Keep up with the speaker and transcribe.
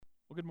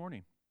Well, good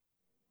morning.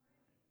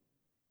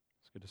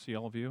 It's good to see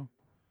all of you.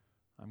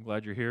 I'm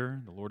glad you're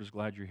here. The Lord is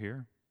glad you're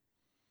here.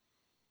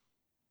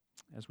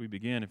 As we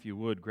begin, if you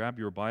would, grab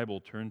your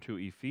Bible, turn to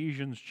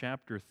Ephesians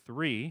chapter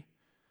 3.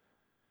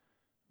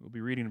 We'll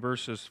be reading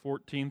verses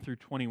 14 through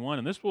 21,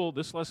 and this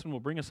lesson will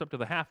bring us up to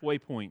the halfway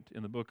point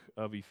in the book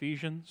of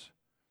Ephesians.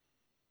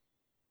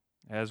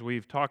 As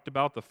we've talked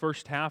about the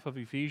first half of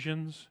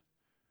Ephesians,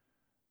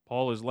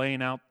 Paul is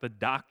laying out the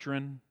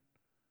doctrine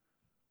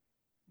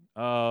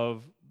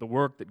of the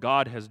work that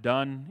God has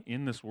done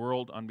in this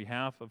world on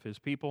behalf of His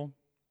people.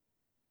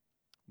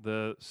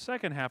 The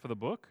second half of the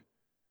book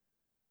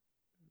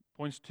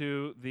points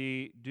to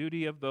the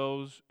duty of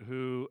those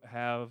who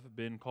have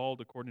been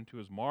called according to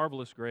His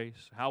marvelous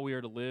grace, how we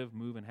are to live,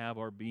 move, and have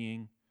our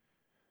being.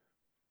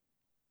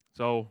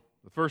 So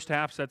the first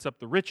half sets up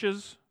the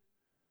riches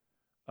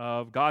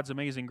of God's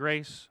amazing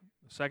grace.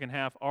 The second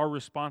half, our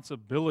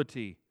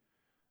responsibility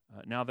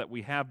now that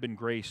we have been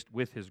graced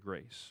with His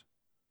grace.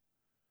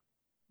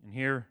 And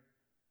here,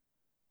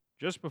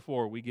 just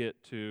before we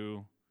get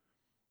to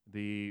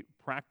the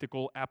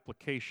practical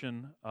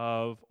application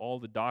of all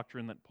the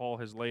doctrine that Paul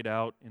has laid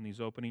out in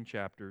these opening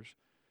chapters,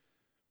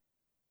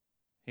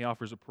 he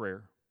offers a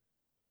prayer.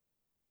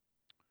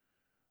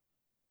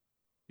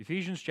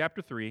 Ephesians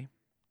chapter 3,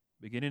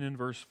 beginning in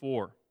verse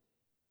 4.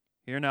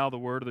 Hear now the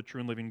word of the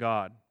true and living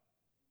God.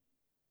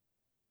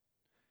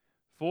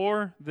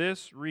 For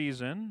this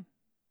reason,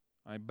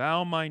 I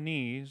bow my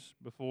knees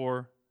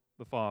before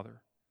the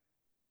Father,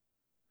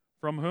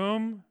 from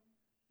whom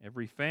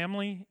every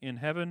family in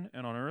heaven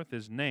and on earth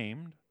is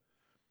named,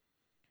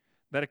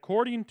 that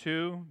according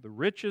to the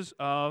riches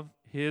of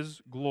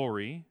His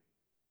glory,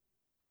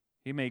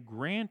 He may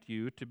grant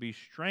you to be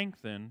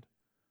strengthened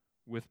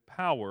with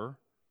power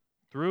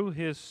through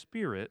His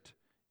Spirit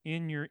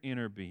in your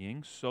inner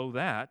being, so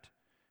that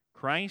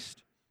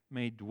Christ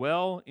may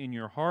dwell in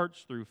your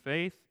hearts through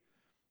faith,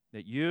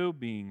 that you,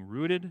 being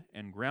rooted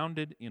and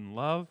grounded in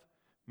love,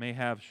 may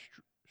have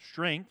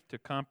strength to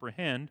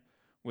comprehend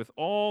with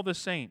all the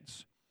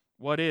saints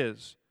what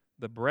is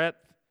the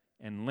breadth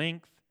and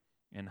length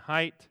and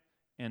height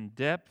and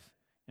depth,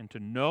 and to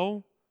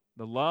know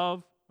the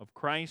love of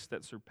Christ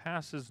that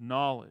surpasses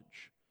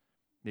knowledge,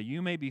 that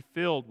you may be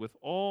filled with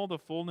all the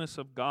fullness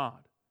of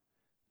God.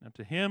 Now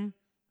to Him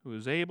who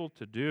is able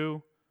to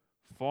do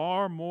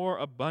far more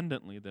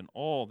abundantly than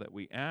all that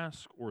we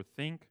ask or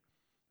think,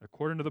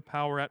 according to the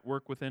power at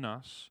work within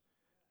us,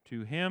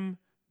 to Him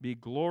be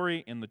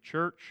glory in the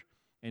church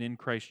and in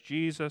Christ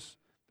Jesus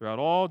throughout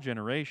all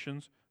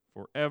generations,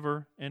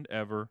 forever and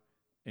ever.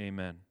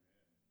 Amen.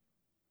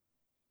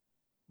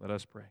 Let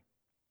us pray.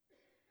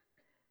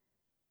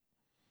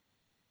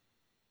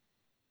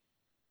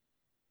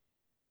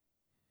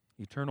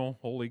 Eternal,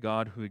 holy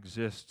God who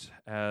exists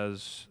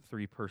as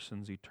three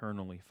persons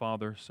eternally,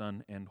 Father,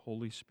 Son, and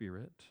Holy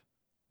Spirit,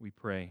 we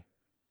pray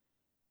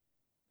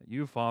that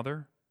you,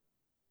 Father,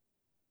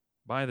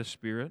 by the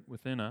Spirit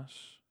within us,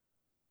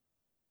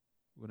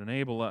 would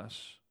enable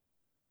us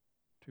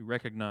to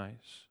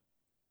recognize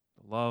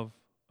the love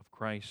of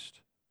Christ,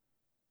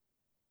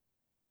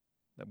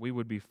 that we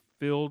would be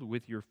filled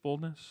with your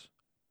fullness,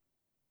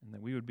 and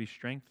that we would be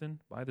strengthened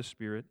by the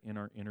Spirit in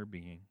our inner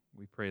being.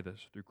 We pray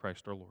this through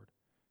Christ our Lord.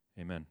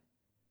 Amen.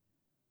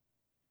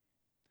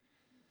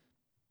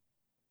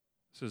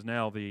 This is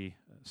now the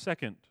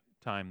second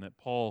time that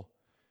Paul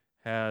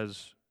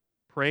has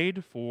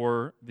prayed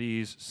for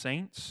these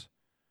saints.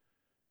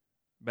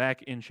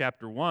 Back in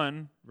chapter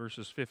 1,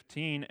 verses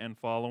 15 and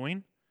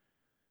following,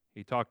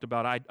 he talked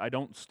about, I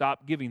don't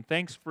stop giving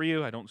thanks for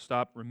you. I don't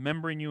stop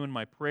remembering you in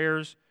my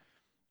prayers.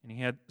 And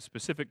he had a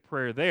specific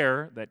prayer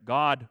there that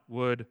God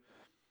would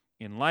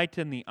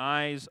enlighten the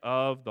eyes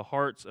of the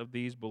hearts of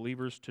these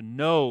believers to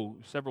know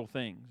several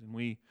things. And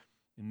we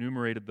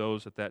enumerated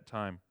those at that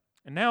time.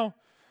 And now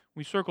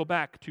we circle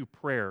back to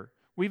prayer.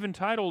 We've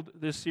entitled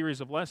this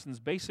series of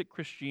lessons, Basic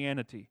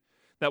Christianity.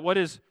 That what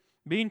is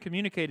being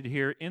communicated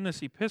here in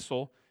this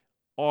epistle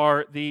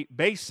are the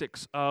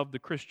basics of the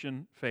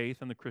Christian faith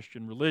and the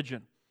Christian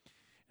religion.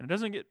 And it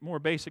doesn't get more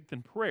basic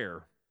than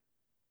prayer.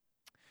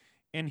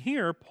 And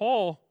here,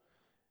 Paul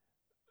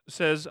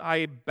says,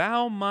 I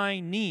bow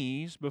my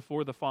knees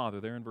before the Father,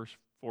 there in verse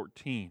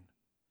 14.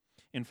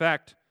 In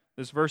fact,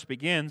 this verse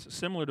begins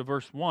similar to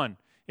verse 1.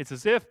 It's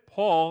as if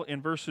Paul,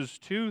 in verses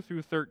 2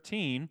 through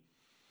 13,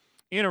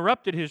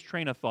 interrupted his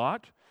train of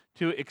thought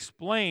to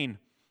explain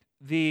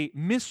the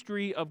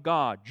mystery of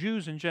God,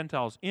 Jews and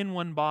Gentiles in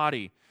one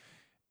body,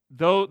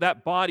 though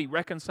that body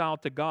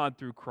reconciled to God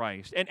through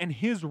Christ, and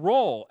His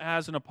role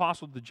as an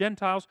apostle to the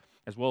Gentiles,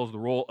 as well as the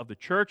role of the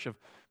church of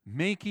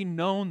making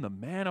known the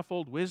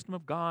manifold wisdom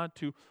of God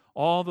to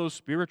all those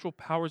spiritual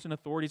powers and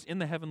authorities in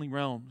the heavenly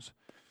realms.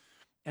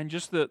 And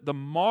just the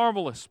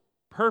marvelous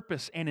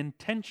purpose and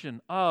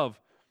intention of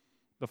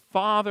the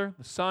Father,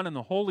 the Son, and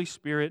the Holy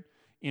Spirit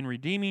in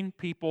redeeming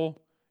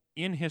people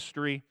in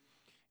history.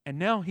 And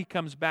now he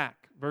comes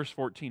back, verse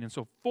 14. And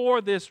so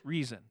for this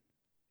reason,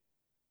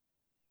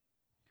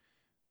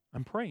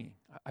 I'm praying.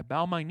 I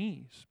bow my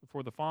knees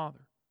before the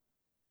Father.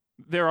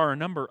 There are a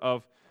number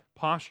of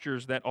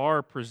postures that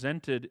are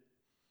presented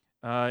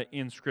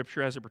in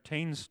Scripture as it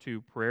pertains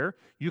to prayer.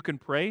 You can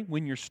pray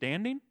when you're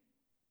standing.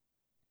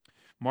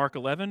 Mark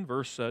 11,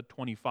 verse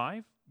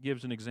 25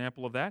 gives an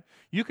example of that.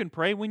 You can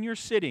pray when you're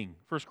sitting.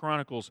 1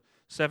 Chronicles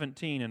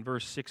 17 and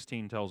verse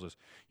 16 tells us.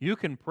 You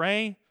can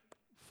pray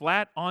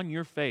flat on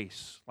your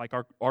face, like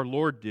our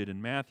Lord did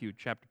in Matthew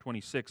chapter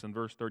 26 and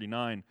verse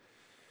 39.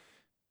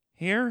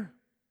 Here,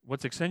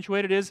 what's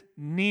accentuated is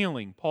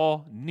kneeling.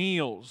 Paul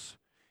kneels.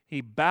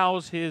 He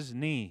bows his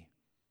knee.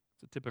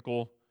 It's a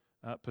typical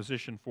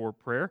position for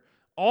prayer.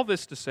 All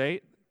this to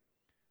say,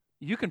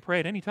 you can pray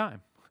at any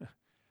time.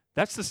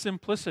 That's the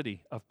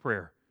simplicity of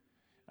prayer.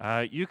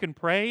 You can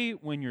pray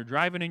when you're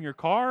driving in your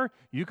car.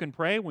 You can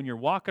pray when you're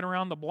walking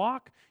around the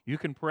block. You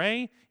can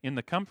pray in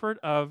the comfort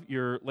of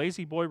your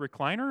lazy boy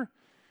recliner.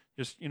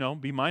 Just,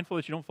 be mindful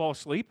that you don't fall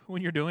asleep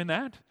when you're doing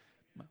that,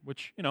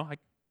 which,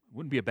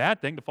 wouldn't be a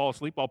bad thing to fall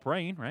asleep while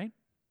praying, right?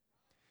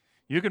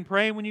 You can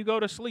pray when you go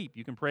to sleep.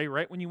 You can pray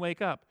right when you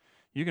wake up.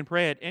 You can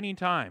pray at any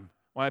time.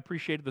 Well, I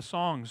appreciated the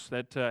songs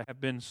that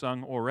have been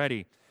sung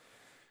already.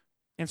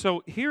 And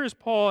so here is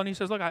Paul, and he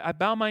says, look, I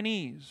bow my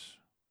knees.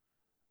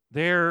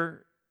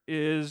 There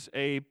is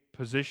a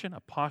position, a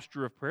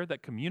posture of prayer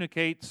that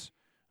communicates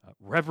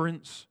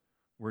reverence.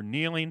 We're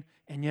kneeling,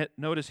 and yet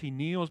notice he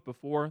kneels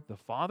before the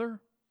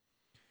Father.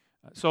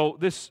 So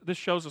this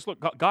shows us, look,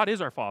 God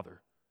is our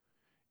Father.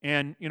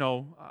 And,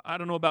 I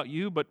don't know about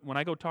you, but when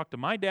I go talk to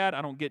my dad,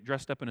 I don't get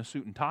dressed up in a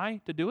suit and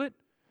tie to do it.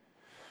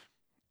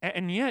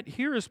 And yet,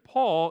 here is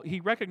Paul. He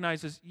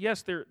recognizes,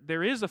 yes,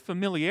 there is a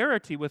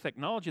familiarity with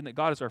acknowledging that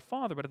God is our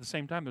Father, but at the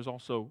same time, there's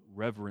also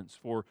reverence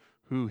for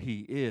who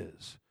He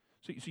is.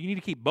 So you need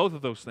to keep both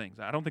of those things.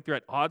 I don't think they're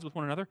at odds with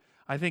one another.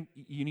 I think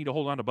you need to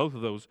hold on to both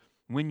of those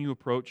when you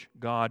approach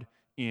God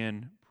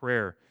in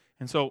prayer.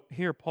 And so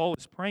here, Paul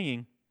is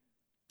praying.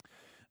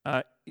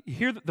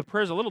 Here, the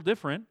prayer is a little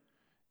different.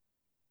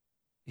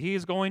 He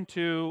is going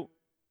to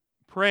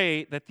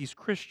pray that these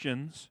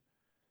Christians,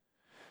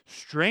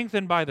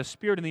 strengthened by the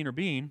Spirit in the inner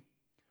being,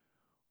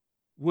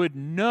 would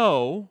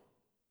know,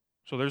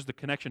 so there's the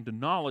connection to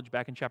knowledge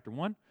back in chapter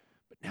 1,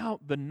 but now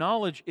the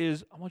knowledge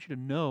is, I want you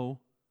to know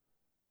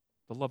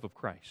the love of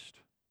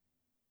Christ.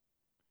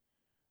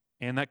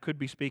 And that could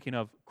be speaking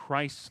of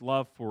Christ's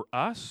love for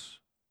us,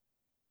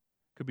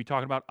 could be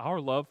talking about our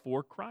love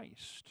for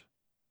Christ.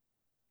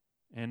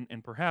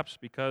 And perhaps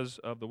because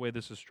of the way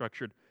this is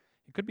structured,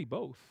 it could be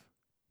both.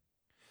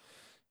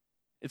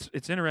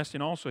 It's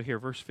interesting also here,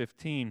 verse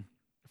 15.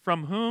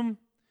 From whom,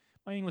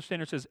 my English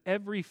Standard says,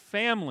 every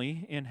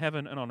family in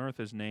heaven and on earth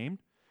is named.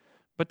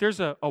 But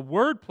there's a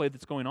word play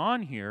that's going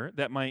on here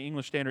that my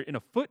English Standard in a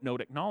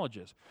footnote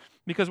acknowledges.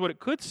 Because what it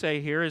could say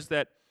here is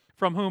that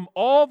from whom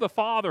all the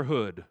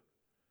fatherhood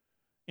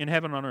in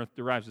heaven and on earth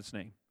derives its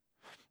name.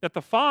 That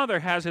the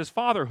Father has His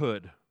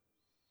fatherhood.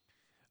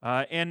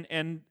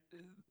 And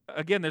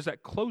again, there's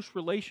that close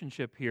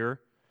relationship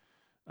here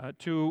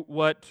to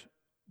what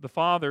the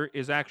Father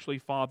is actually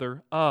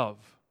Father of.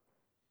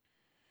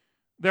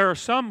 There are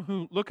some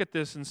who look at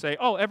this and say,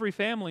 oh, every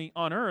family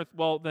on earth,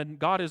 well, then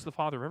God is the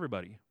Father of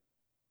everybody.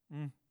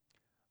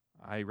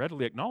 I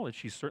readily acknowledge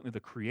He's certainly the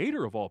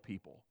creator of all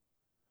people.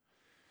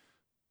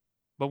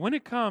 But when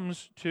it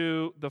comes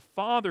to the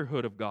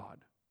fatherhood of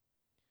God,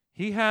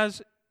 He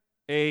has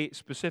a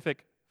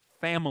specific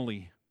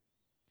family,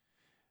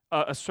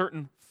 a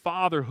certain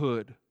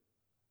fatherhood,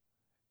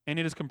 and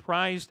it is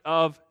comprised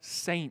of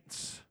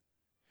saints.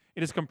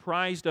 It is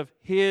comprised of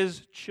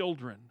His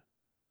children.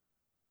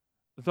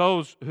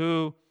 Those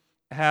who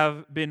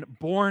have been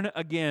born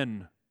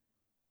again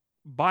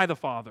by the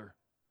Father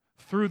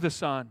through the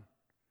Son,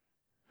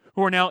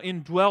 who are now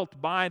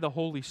indwelt by the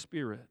Holy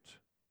Spirit.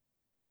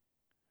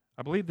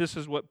 I believe this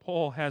is what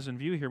Paul has in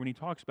view here when he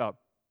talks about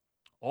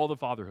all the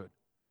fatherhood.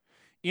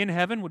 In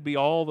heaven would be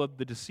all of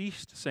the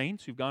deceased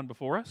saints who've gone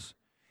before us,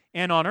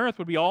 and on earth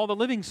would be all the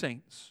living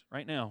saints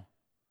right now.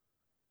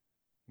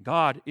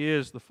 God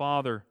is the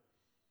Father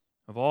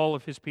of all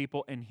of His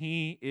people, and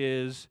He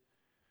is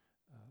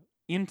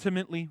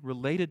intimately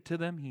related to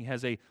them. He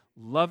has a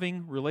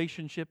loving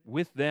relationship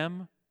with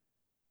them.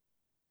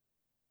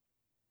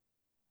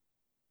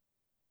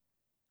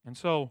 And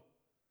so,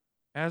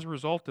 as a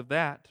result of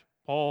that,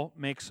 Paul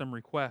makes some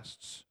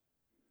requests.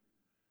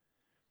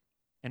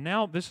 And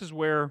now this is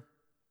where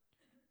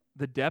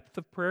the depth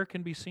of prayer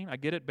can be seen. I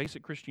get it,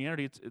 basic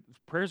Christianity,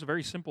 prayer is a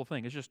very simple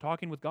thing. It's just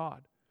talking with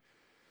God.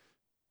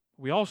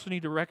 We also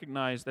need to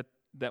recognize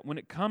that when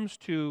it comes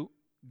to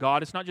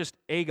God, it's not just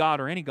a God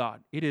or any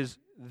God. It is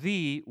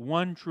the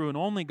one true and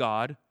only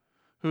God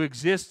who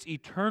exists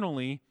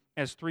eternally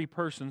as three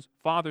persons,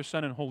 Father,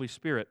 Son, and Holy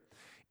Spirit.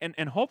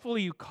 And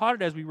hopefully you caught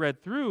it as we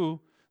read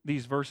through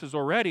these verses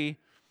already,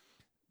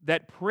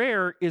 that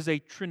prayer is a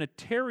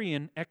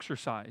Trinitarian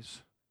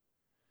exercise.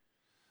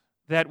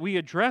 That we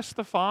address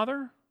the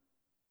Father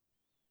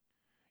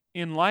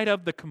in light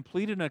of the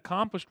completed and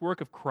accomplished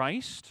work of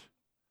Christ.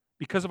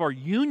 Because of our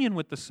union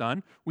with the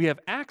Son, we have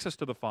access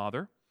to the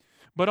Father,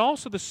 but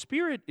also the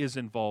Spirit is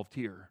involved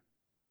here.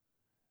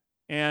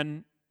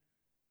 And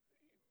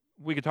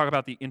We could talk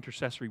about the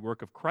intercessory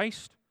work of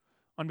Christ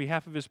on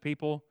behalf of his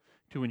people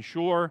to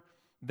ensure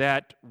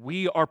that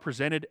we are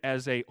presented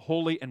as a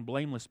holy and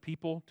blameless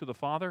people to the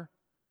Father,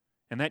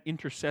 and that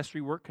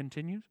intercessory work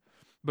continues.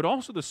 But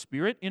also the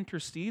Spirit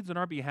intercedes on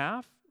our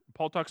behalf.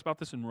 Paul talks about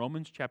this in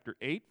Romans chapter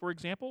 8, for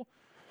example,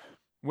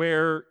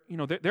 where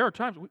there are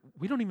times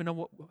we don't even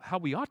know how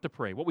we ought to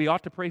pray, what we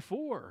ought to pray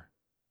for,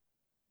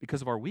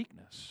 because of our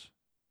weakness.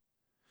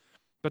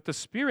 But the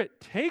Spirit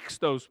takes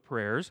those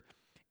prayers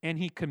and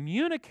he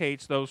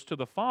communicates those to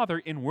the Father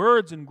in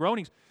words and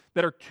groanings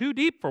that are too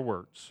deep for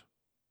words.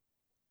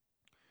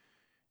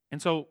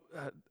 And so,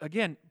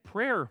 again,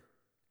 prayer,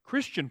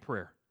 Christian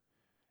prayer,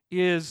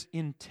 is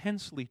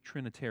intensely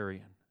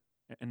Trinitarian.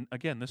 And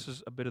again, this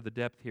is a bit of the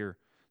depth here,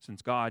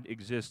 since God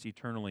exists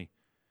eternally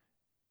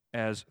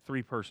as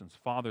three persons,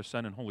 Father,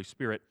 Son, and Holy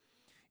Spirit,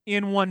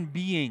 in one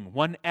being,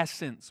 one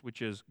essence,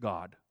 which is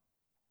God.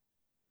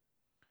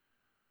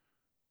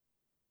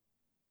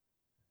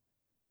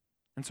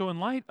 And so in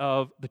light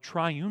of the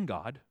triune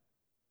God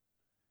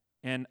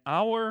and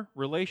our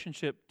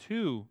relationship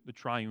to the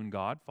triune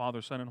God,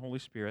 Father, Son, and Holy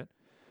Spirit,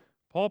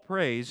 Paul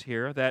prays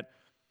here that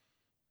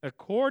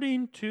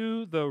according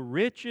to the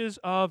riches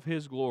of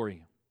his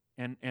glory,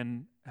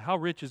 and how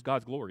rich is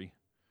God's glory?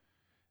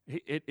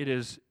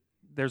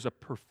 There's a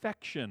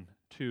perfection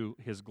to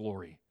his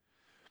glory.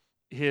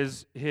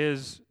 His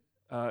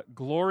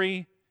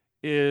glory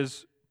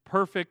is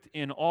perfect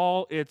in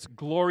all its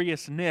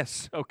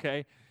gloriousness,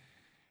 okay?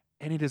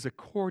 And it is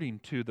according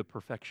to the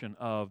perfection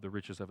of the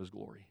riches of his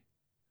glory,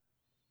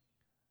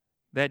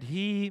 that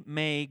he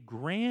may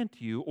grant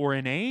you or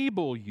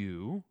enable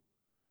you.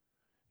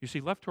 You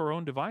see, left to our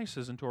own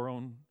devices and to our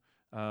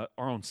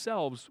own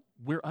selves,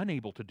 we're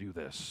unable to do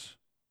this.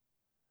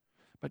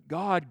 But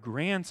God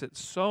grants it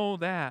so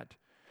that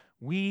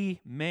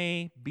we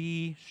may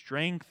be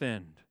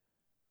strengthened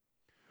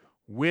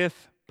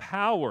with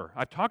power.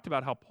 I've talked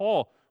about how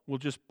Paul will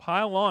just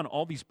pile on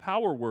all these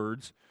power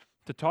words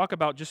to talk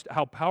about just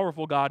how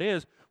powerful God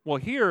is. Well,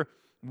 here,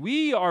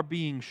 we are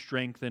being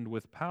strengthened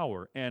with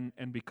power. And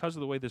because of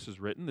the way this is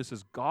written, this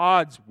is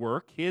God's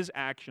work, his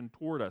action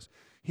toward us.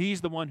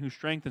 He's the one who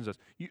strengthens us.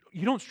 You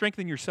don't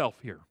strengthen yourself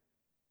here.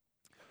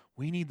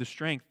 We need the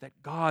strength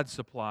that God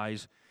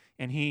supplies,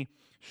 and he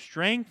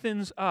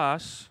strengthens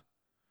us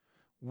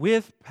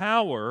with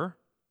power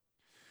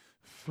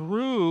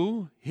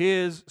through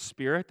his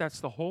Spirit, that's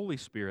the Holy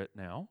Spirit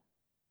now,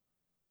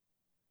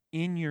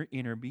 in your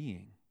inner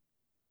being.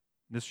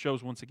 This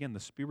shows once again the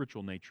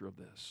spiritual nature of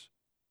this.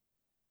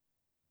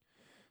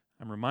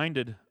 I'm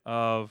reminded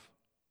of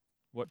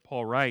what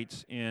Paul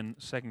writes in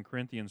 2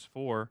 Corinthians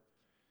 4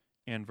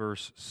 and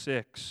verse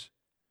 6.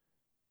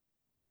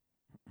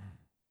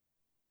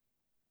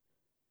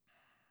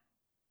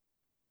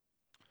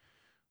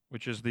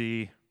 Which is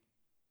that's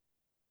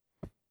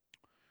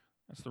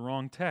the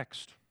wrong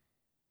text.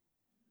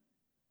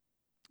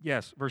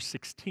 Yes, verse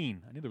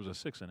 16. I knew there was a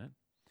 6 in it.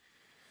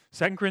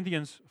 2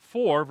 Corinthians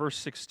 4, verse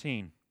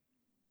 16.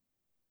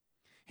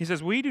 He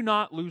says, we do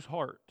not lose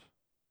heart,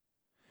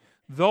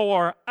 though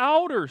our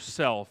outer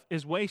self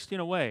is wasting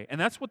away. And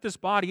that's what this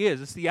body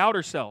is. It's the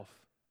outer self.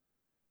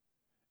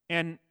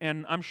 And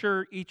I'm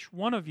sure each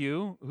one of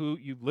you, who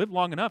you've lived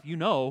long enough, you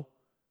know,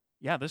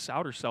 yeah, this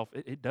outer self,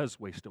 it does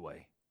waste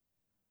away.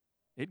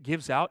 It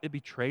gives out. It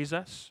betrays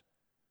us.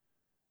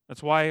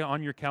 That's why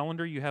on your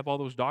calendar you have all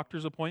those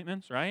doctor's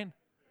appointments, right?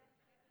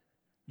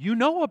 You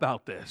know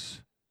about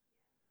this.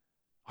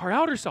 Our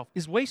outer self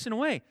is wasting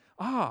away.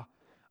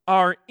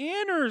 Our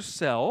inner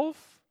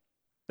self,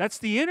 that's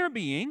the inner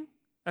being,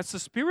 that's the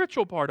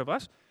spiritual part of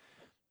us,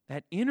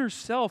 that inner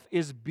self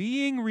is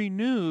being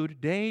renewed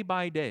day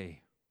by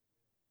day.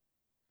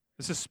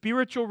 It's a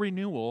spiritual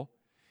renewal,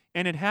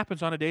 and it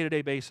happens on a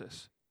day-to-day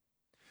basis.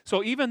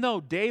 So even though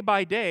day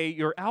by day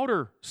your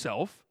outer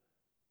self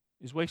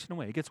is wasting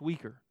away, it gets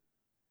weaker,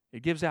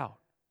 it gives out,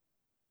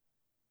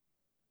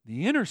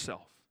 the inner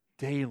self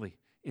daily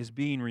is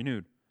being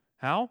renewed.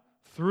 How?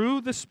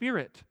 Through the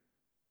Spirit,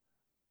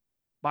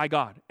 by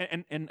God.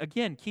 And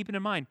again, keeping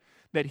in mind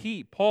that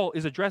Paul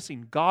is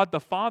addressing God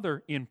the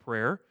Father in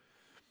prayer.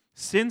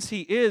 Since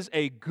he is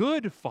a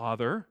good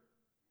father,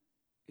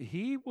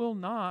 he will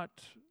not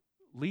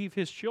leave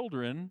his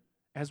children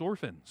as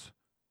orphans.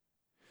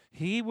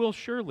 He will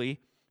surely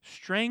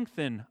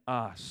strengthen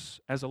us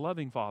as a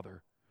loving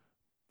Father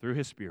through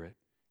his Spirit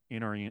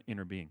in our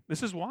inner being.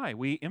 This is why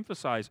we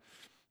emphasize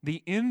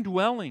the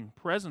indwelling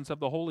presence of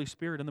the Holy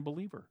Spirit in the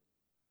believer.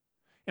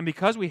 And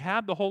because we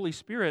have the Holy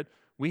Spirit,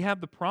 we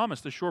have the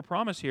promise, the sure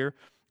promise here,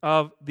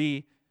 of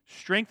the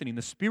strengthening,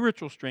 the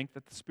spiritual strength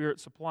that the Spirit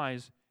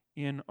supplies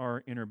in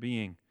our inner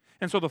being.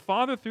 And so the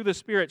Father, through the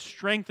Spirit,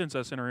 strengthens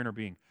us in our inner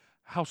being.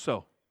 How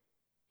so?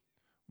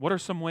 What are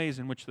some ways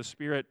in which the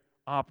Spirit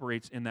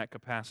operates in that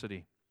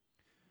capacity?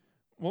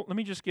 Well, let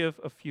me just give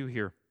a few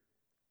here.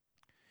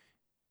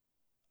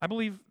 I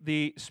believe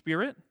the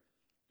Spirit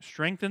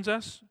strengthens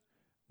us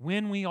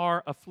when we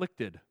are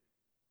afflicted,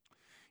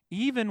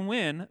 even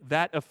when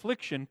that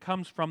affliction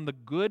comes from the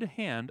good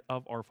hand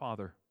of our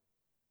Father.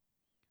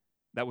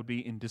 That would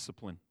be in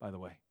discipline, by the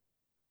way.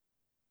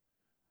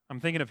 I'm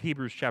thinking of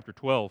Hebrews chapter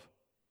 12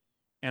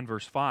 and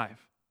verse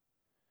 5.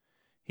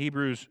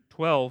 Hebrews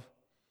 12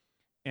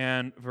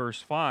 and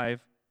verse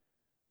 5,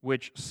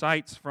 which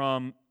cites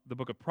from the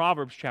book of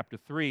Proverbs chapter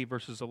 3,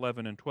 verses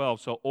 11 and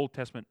 12. So Old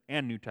Testament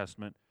and New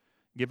Testament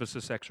give us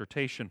this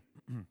exhortation.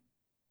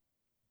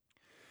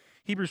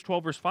 Hebrews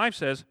 12 verse 5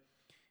 says,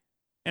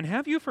 "And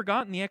have you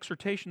forgotten the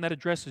exhortation that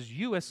addresses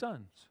you as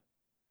sons?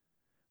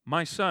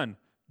 My son,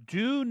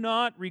 do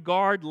not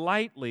regard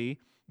lightly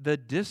the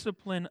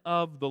discipline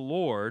of the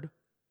Lord,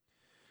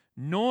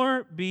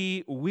 nor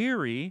be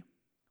weary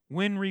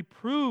when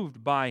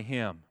reproved by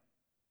Him.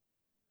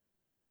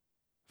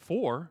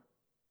 For,"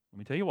 let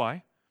me tell you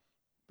why,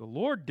 "the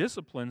Lord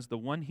disciplines the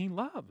one He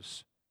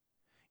loves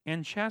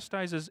and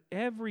chastises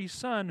every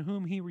son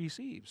whom He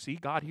receives." See,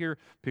 God here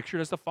pictured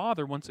as the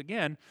Father once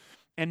again.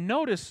 And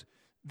notice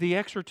the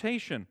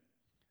exhortation.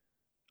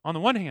 On the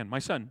one hand, my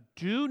son,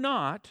 do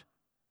not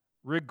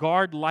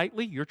regard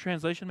lightly. Your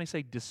translation may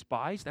say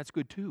despise. That's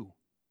good too.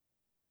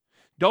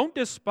 Don't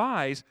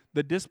despise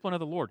the discipline of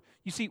the Lord.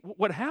 You see,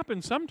 what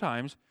happens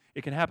sometimes,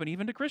 it can happen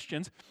even to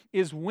Christians,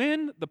 is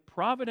when the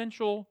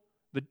providential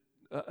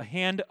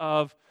hand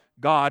of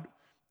God,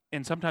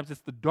 and sometimes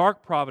it's the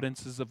dark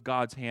providences of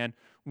God's hand,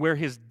 where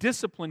His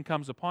discipline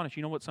comes upon us.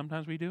 You know what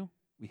sometimes we do?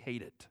 We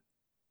hate it.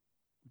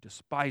 We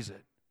despise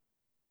it.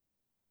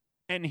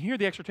 And here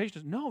the exhortation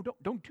is, no,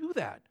 don't do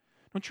that.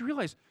 Don't you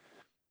realize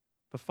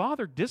the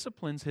Father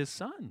disciplines His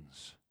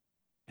sons?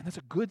 And that's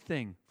a good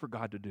thing for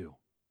God to do.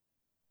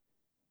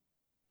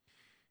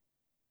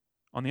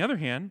 On the other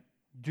hand,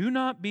 do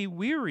not be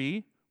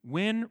weary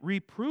when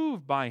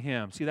reproved by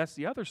Him. See, that's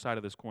the other side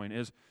of this coin,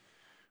 is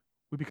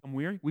we become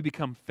weary, we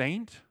become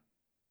faint.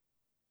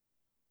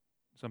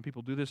 Some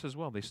people do this as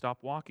well. They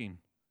stop walking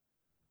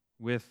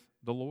with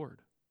the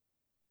Lord.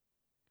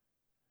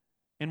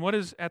 And what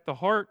is at the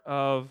heart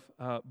of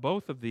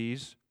both of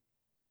these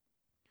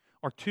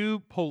are two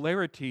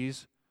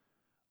polarities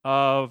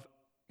of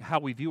how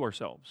we view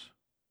ourselves.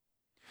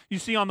 You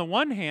see, on the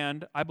one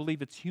hand, I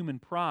believe it's human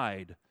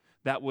pride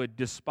that would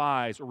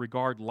despise or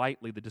regard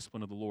lightly the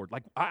discipline of the Lord.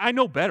 Like, I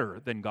know better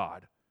than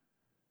God.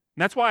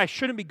 And that's why I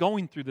shouldn't be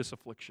going through this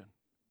affliction.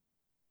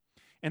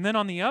 And then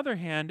on the other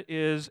hand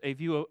is a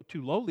view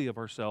too lowly of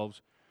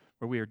ourselves,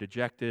 where we are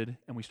dejected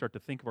and we start to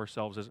think of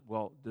ourselves as,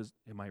 well,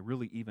 am I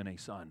really even a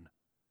son?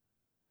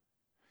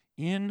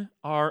 In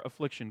our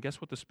affliction,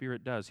 guess what the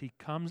Spirit does? He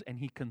comes and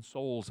He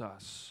consoles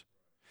us.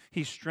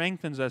 He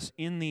strengthens us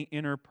in the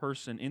inner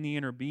person, in the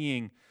inner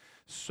being,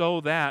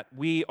 so that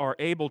we are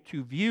able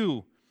to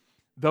view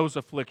those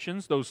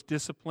afflictions, those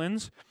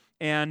disciplines,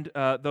 and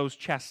those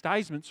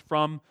chastisements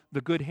from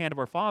the good hand of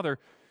our Father.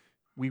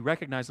 We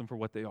recognize them for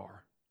what they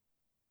are.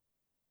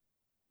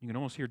 You can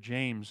almost hear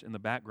James in the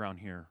background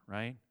here,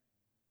 right?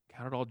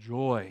 Count it all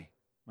joy,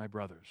 my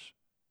brothers.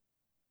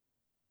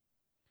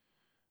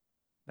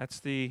 That's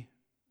the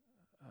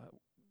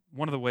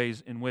one of the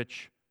ways in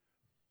which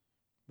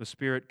the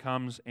Spirit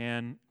comes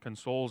and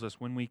consoles us.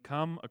 When we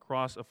come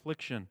across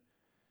affliction,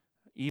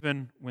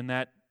 even when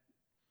that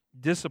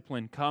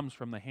discipline comes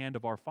from the hand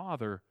of our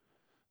Father,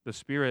 the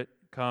Spirit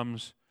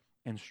comes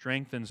and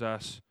strengthens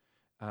us,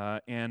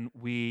 and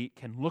we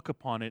can look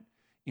upon it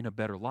in a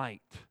better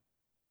light.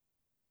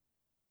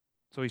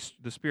 So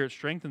the Spirit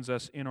strengthens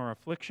us in our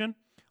affliction.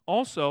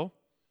 Also,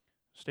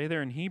 stay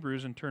there in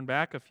Hebrews and turn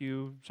back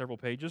several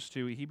pages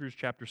to Hebrews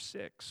chapter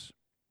 6.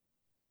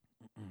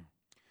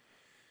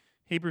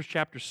 Hebrews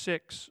chapter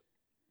 6,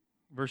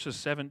 verses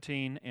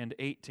 17 and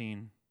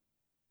 18.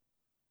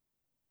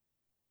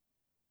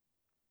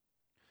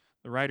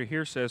 The writer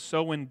here says,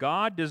 "So when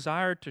God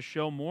desired to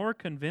show more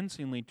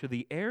convincingly to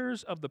the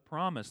heirs of the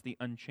promise the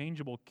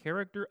unchangeable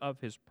character of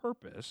His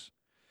purpose,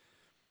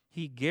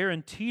 He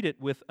guaranteed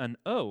it with an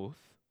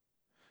oath,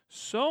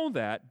 so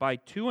that by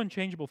two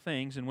unchangeable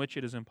things in which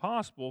it is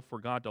impossible for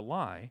God to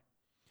lie,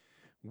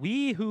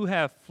 we who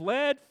have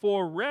fled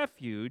for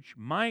refuge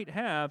might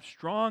have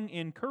strong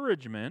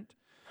encouragement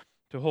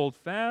to hold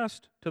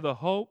fast to the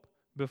hope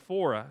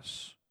before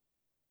us,"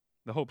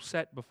 the hope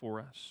set before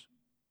us.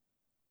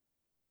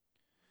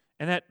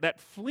 And that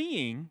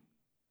fleeing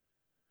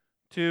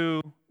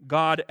to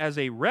God as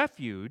a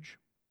refuge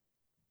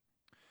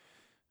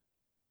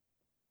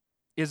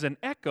is an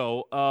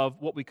echo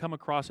of what we come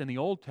across in the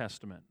Old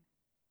Testament,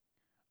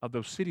 of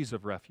those cities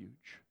of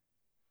refuge.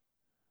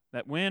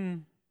 That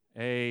when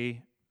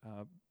a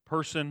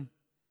person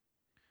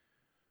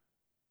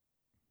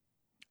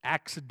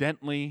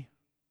accidentally,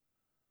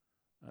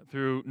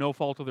 through no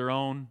fault of their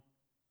own,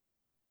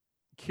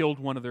 killed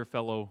one of their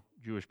fellow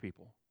Jewish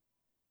people,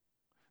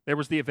 there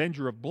was the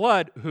avenger of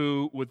blood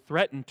who would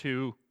threaten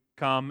to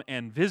come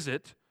and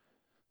visit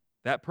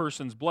that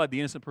person's blood, the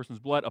innocent person's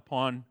blood,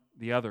 upon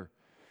the other.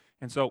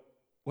 And so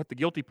what the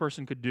guilty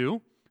person could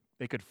do,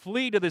 they could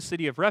flee to the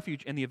city of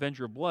refuge, and the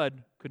avenger of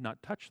blood could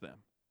not touch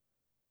them.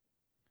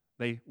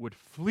 They would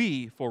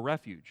flee for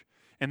refuge.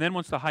 And then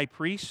once the high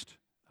priest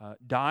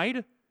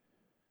died,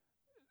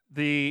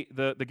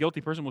 the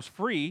guilty person was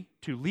free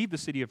to leave the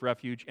city of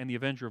refuge, and the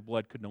avenger of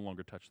blood could no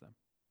longer touch them.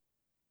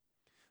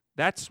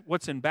 That's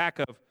what's in back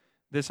of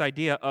this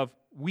idea of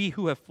we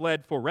who have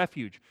fled for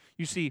refuge.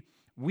 You see,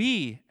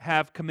 we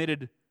have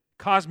committed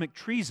cosmic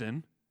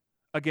treason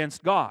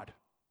against God.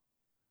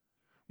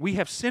 We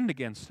have sinned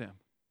against Him.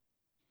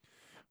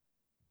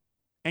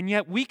 And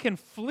yet we can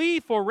flee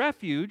for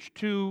refuge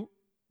to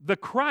the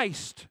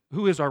Christ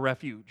who is our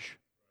refuge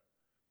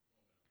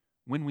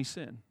when we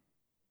sin.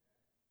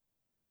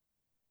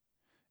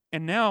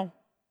 And now,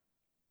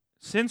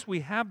 since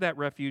we have that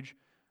refuge,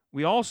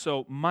 we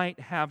also might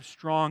have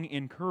strong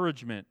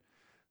encouragement.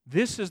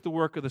 This is the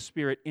work of the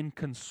Spirit in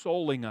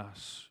consoling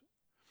us.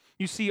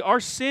 You see, our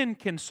sin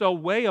can so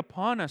weigh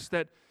upon us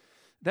that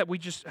we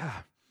just,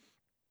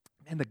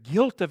 and the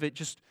guilt of it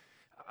just,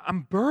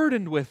 I'm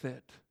burdened with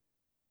it.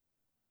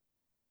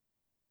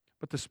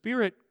 But the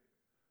Spirit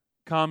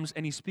comes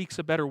and He speaks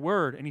a better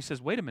word, and He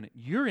says, wait a minute,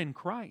 you're in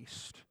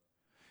Christ.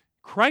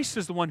 Christ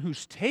is the one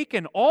who's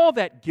taken all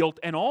that guilt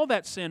and all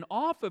that sin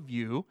off of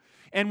you,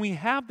 and we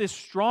have this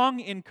strong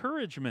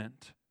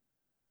encouragement,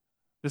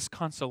 this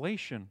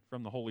consolation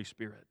from the Holy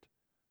Spirit.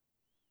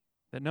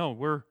 That no,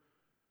 we're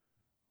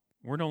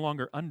no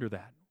longer under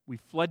that. We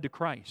fled to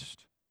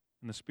Christ,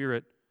 and the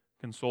Spirit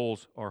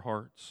consoles our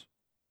hearts.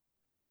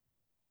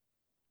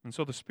 And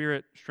so the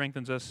Spirit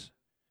strengthens us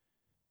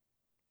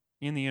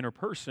in the inner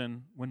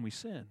person when we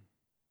sin.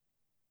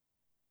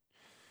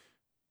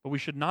 But we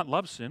should not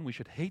love sin, we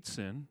should hate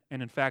sin,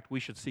 and in fact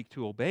we should seek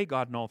to obey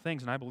God in all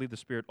things, and I believe the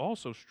Spirit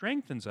also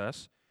strengthens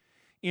us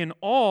in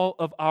all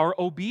of our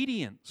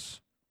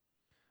obedience.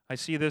 I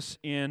see this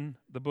in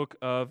the book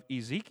of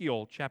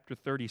Ezekiel, chapter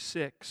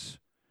 36,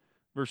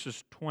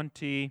 verses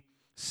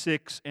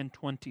 26 and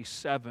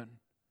 27,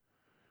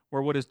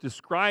 where what is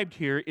described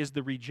here is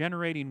the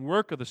regenerating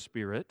work of the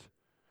Spirit,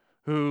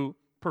 who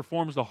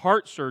performs the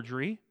heart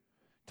surgery,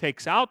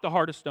 takes out the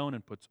heart of stone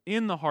and puts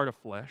in the heart of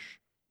flesh.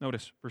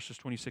 Notice verses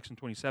 26 and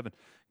 27.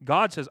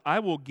 God says, I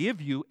will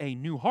give you a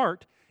new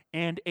heart,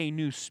 and a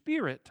new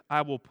spirit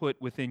I will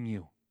put within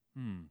you.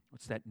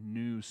 What's that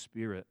new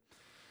spirit?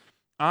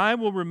 I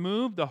will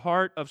remove the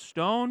heart of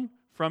stone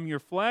from your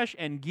flesh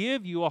and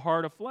give you a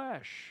heart of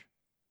flesh.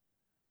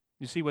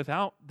 You see,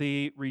 without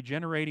the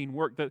regenerating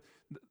work,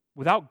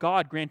 without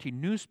God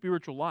granting new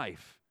spiritual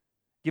life,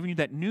 giving you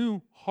that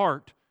new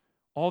heart,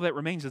 all that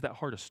remains is that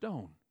heart of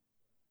stone.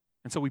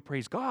 And so we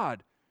praise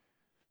God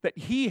that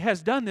He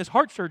has done this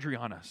heart surgery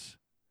on us.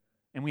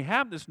 And we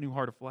have this new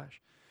heart of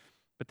flesh.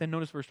 But then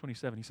notice verse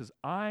 27. He says,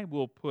 I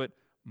will put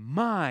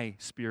my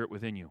Spirit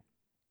within you.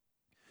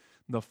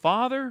 The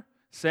Father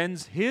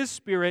sends His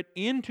Spirit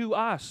into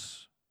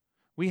us.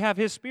 We have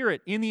His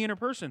Spirit in the inner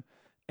person.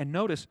 And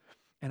notice,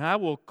 and I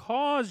will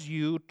cause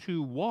you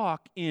to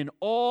walk in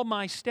all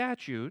my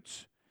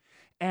statutes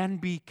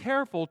and be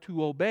careful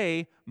to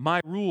obey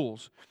my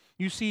rules.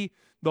 You see,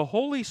 the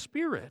Holy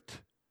Spirit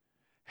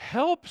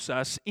helps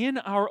us in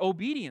our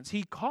obedience.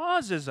 He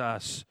causes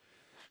us,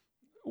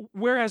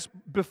 whereas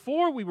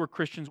before we were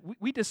Christians,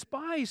 we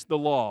despised the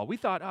law. We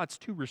thought, it's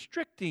too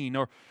restricting,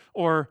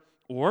 or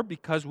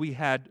because we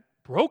had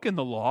broken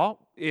the law,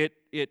 it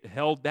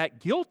held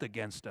that guilt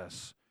against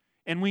us.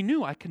 And we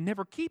knew I can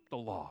never keep the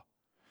law.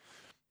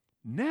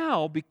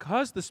 Now,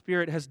 because the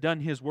Spirit has done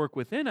His work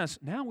within us,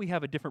 now we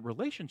have a different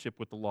relationship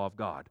with the law of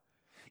God.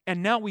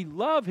 And now we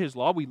love His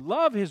law, we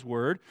love His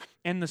word,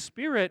 and the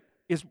Spirit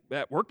is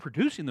at work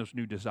producing those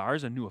new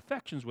desires and new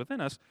affections within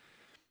us,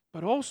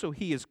 but also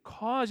He is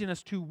causing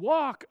us to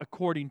walk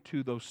according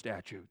to those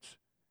statutes.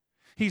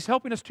 He's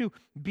helping us to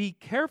be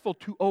careful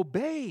to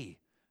obey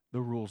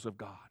the rules of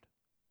God.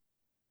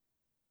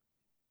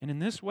 And in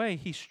this way,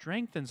 He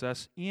strengthens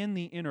us in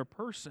the inner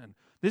person.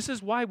 This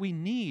is why we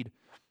need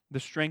the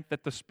strength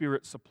that the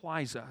Spirit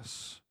supplies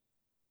us.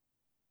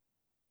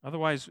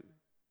 Otherwise,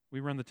 we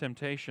run the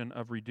temptation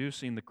of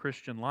reducing the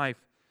Christian life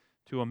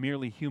to a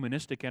merely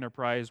humanistic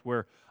enterprise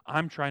where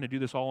I'm trying to do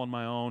this all on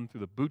my own through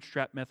the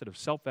bootstrap method of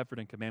self-effort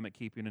and commandment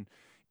keeping.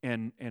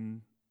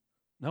 And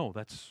no,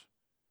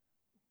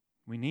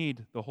 we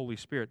need the Holy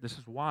Spirit. This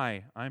is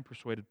why I'm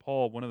persuaded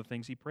Paul, one of the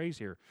things he prays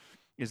here,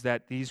 is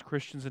that these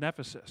Christians in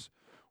Ephesus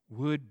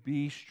would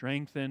be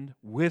strengthened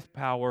with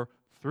power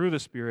through the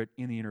Spirit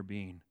in the inner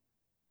being.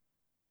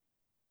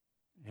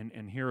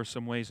 And here are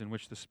some ways in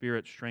which the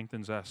Spirit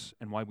strengthens us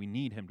and why we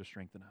need Him to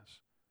strengthen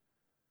us.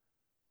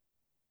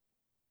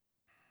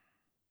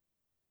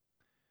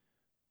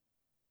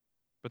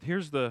 But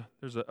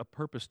there's a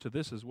purpose to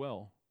this as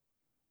well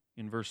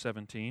in verse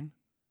 17.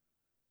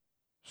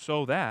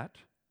 So that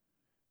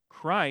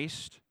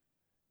Christ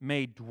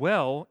may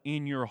dwell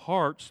in your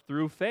hearts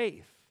through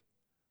faith.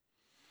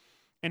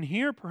 And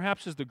here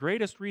perhaps is the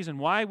greatest reason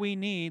why we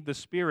need the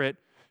Spirit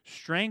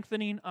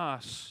strengthening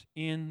us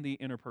in the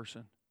inner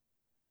person,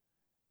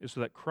 is so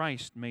that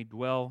Christ may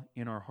dwell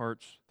in our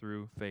hearts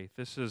through faith.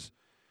 This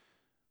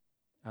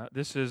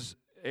is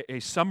a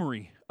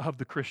summary of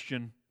the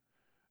Christian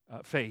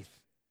faith.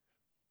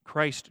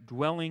 Christ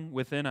dwelling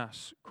within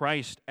us.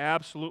 Christ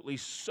absolutely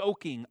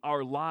soaking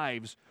our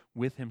lives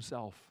with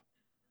Himself.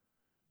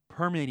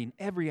 permeating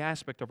every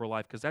aspect of our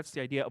life, because that's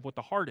the idea of what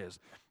the heart is.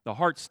 The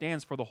heart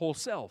stands for the whole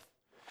self.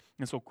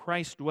 And so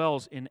Christ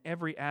dwells in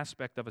every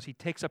aspect of us. He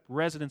takes up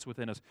residence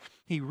within us.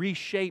 He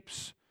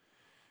reshapes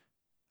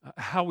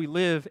how we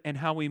live and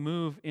how we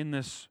move in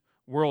this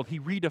world. He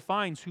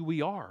redefines who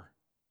we are.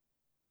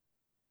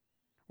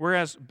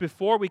 Whereas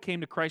before we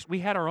came to Christ, we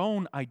had our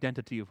own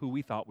identity of who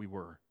we thought we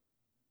were.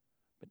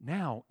 But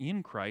now,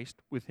 in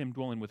Christ, with Him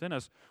dwelling within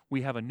us,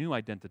 we have a new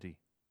identity.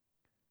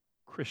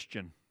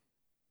 Christian.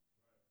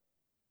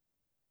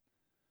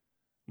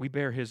 We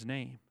bear His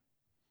name.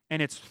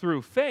 And it's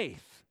through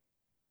faith.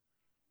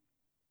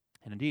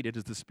 And indeed, it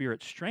is the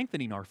Spirit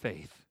strengthening our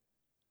faith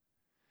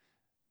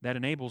that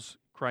enables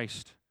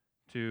Christ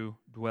to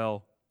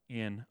dwell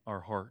in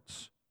our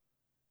hearts.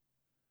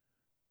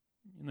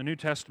 In the New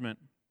Testament,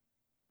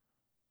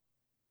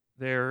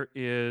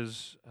 there's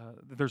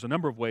a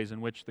number of ways in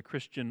which the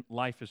Christian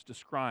life is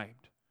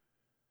described.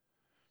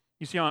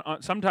 You see,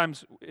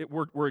 sometimes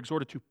we're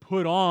exhorted to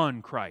put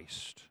on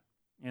Christ,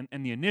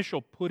 and the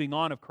initial putting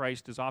on of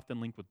Christ is often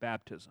linked with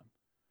baptism.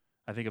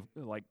 I think of,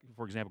 like,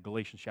 for example,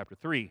 Galatians chapter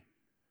 3,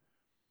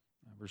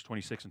 verse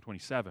 26 and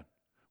 27.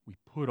 We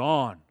put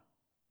on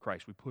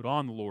Christ. We put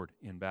on the Lord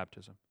in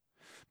baptism.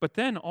 But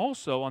then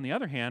also, on the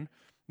other hand,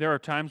 there are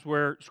times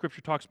where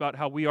Scripture talks about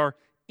how we are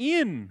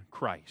in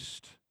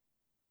Christ.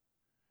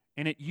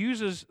 And it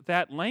uses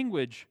that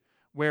language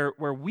where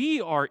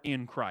we are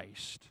in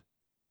Christ.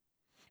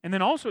 And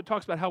then also it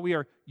talks about how we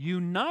are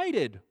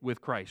united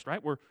with Christ,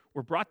 right? We're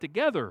brought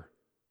together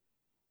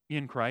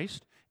in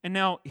Christ. And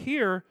now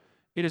here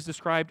it is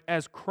described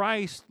as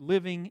Christ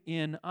living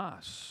in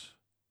us.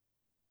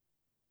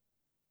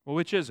 Well,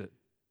 which is it?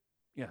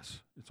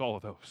 Yes, it's all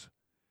of those.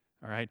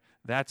 All right?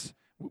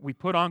 We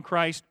put on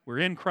Christ, we're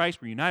in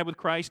Christ, we're united with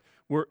Christ,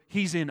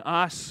 He's in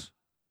us.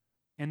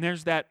 And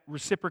there's that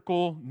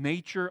reciprocal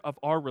nature of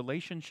our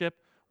relationship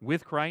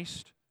with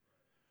Christ.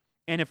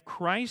 And if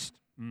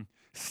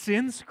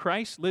since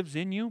Christ lives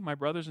in you, my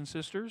brothers and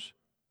sisters,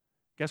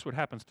 guess what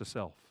happens to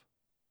self?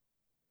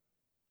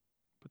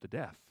 Put to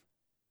death.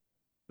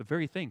 The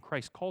very thing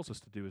Christ calls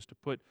us to do is to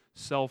put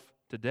self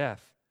to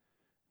death.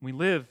 We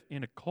live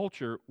in a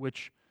culture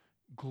which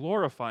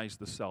glorifies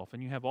the self.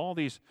 And you have all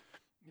these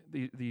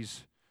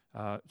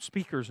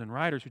speakers and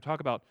writers who talk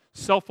about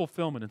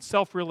self-fulfillment and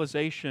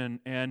self-realization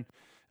and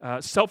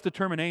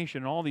self-determination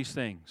and all these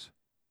things.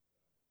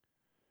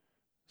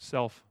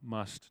 Self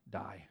must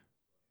die.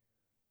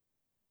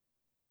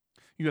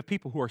 You have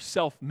people who are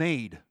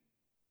self-made.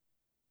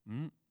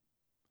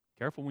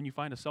 Careful when you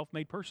find a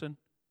self-made person,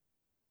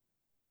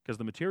 because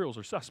the materials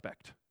are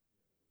suspect.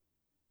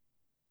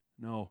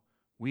 No,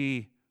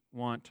 we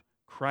want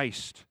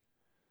Christ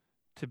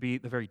to be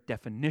the very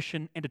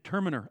definition and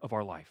determiner of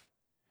our life.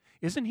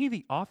 Isn't He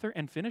the author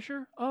and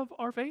finisher of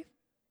our faith?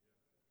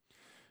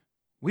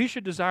 We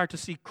should desire to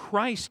see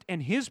Christ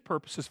and His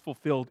purposes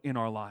fulfilled in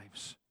our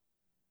lives.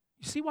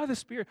 You see why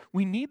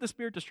we need the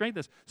Spirit to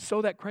strengthen us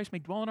so that Christ may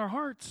dwell in our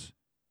hearts.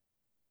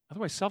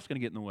 Otherwise, self's going to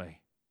get in the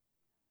way.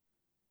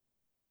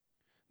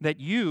 That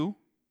you,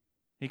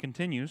 he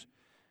continues,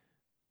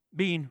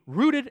 being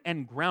rooted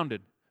and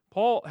grounded.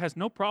 Paul has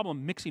no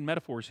problem mixing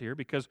metaphors here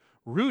because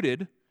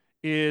rooted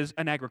is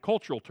an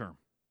agricultural term,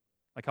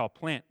 like how a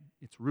plant,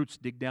 its roots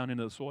dig down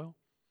into the soil.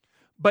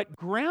 But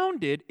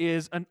grounded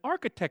is an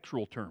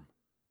architectural term,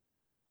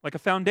 like a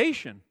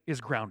foundation is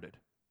grounded.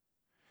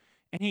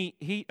 And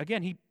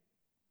he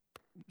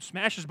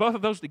smashes both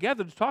of those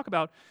together to talk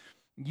about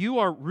you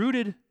are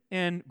rooted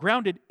and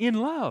grounded in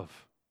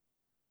love.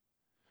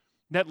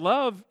 That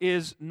love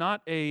is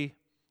not a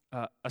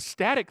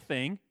static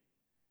thing,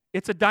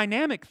 it's a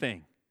dynamic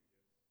thing.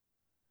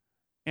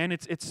 And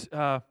it's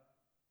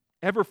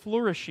ever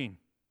flourishing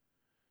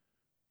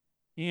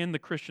in the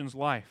Christian's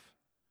life.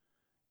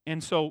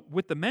 And so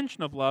with the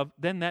mention of love,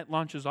 then that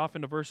launches off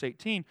into verse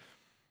 18,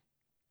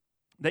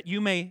 that you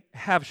may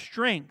have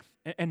strength.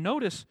 And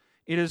notice,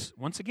 it is,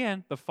 once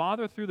again, the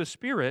Father through the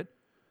Spirit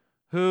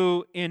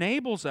who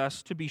enables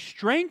us to be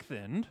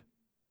strengthened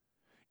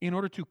in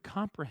order to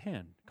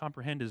comprehend.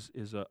 Comprehend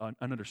is an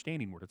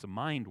understanding word. It's a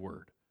mind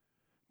word.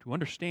 To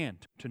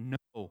understand, to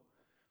know.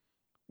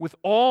 With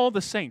all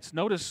the saints.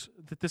 Notice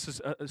that this is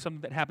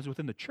something that happens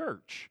within the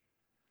church.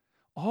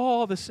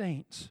 All the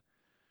saints.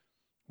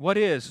 What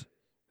is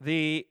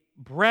the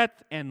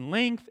breadth and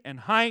length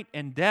and height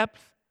and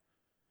depth?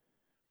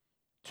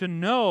 To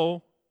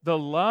know the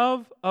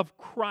love of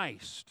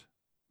Christ.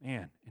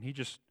 Man, and he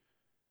just,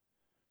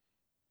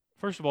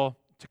 first of all,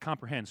 to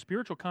comprehend.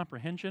 Spiritual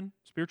comprehension,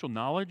 spiritual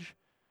knowledge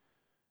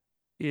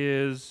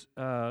is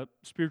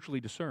spiritually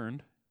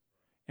discerned,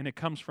 and it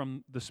comes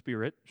from the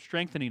Spirit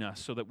strengthening us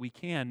so that we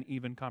can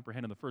even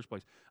comprehend in the first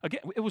place.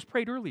 Again, it was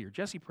prayed earlier.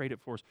 Jesse prayed it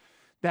for us,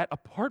 that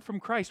apart from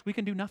Christ, we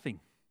can do nothing.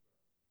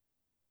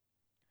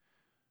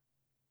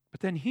 But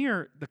then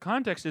here, the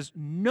context is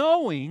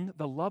knowing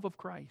the love of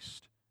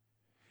Christ.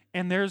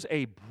 And there's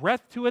a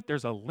breadth to it,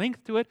 there's a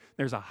length to it,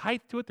 there's a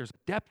height to it, there's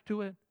a depth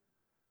to it.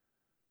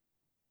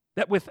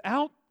 That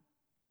without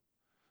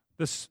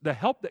the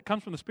help that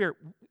comes from the Spirit,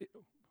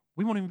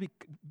 We won't even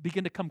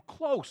begin to come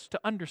close to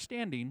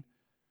understanding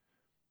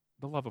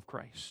the love of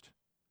Christ.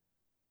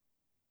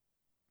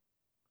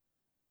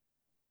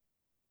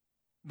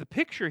 The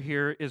picture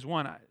here is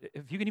one,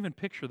 if you can even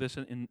picture this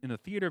in the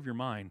theater of your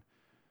mind,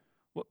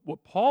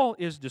 what Paul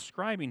is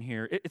describing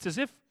here, it's as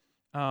if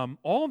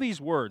all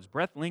these words,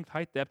 breadth, length,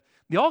 height, depth,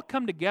 they all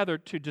come together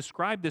to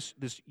describe this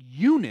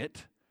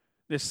unit,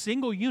 this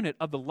single unit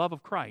of the love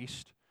of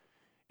Christ.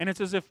 And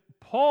it's as if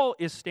Paul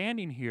is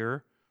standing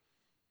here,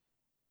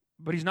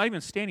 but he's not even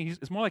standing.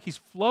 It's more like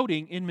he's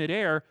floating in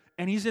midair,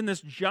 and he's in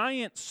this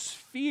giant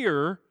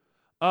sphere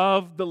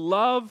of the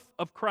love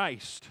of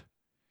Christ.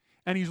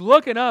 And he's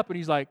looking up, and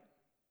he's like,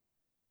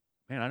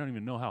 man, I don't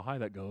even know how high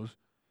that goes.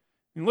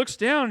 And he looks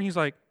down, and he's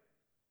like,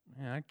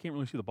 man, I can't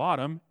really see the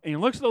bottom. And he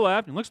looks to the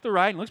left, and looks to the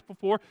right, and looks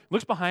before,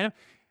 looks behind him,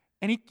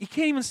 and he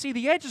can't even see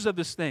the edges of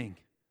this thing.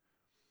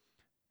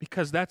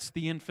 Because that's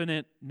the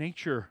infinite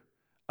nature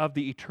of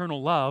the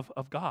eternal love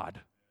of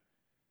God.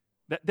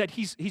 That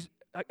he's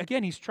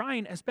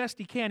trying as best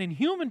he can in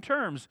human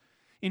terms,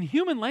 in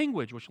human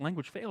language, which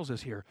language fails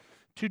us here,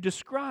 to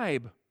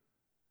describe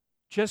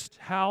just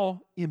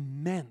how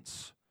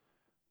immense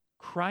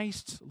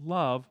Christ's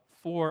love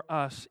for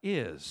us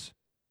is.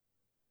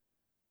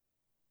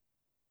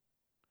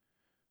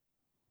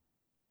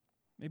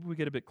 Maybe we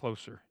get a bit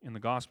closer in the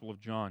Gospel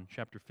of John,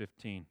 chapter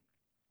 15.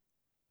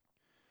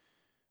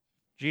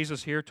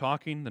 Jesus here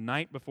talking the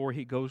night before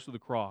he goes to the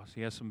cross.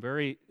 He has some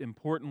very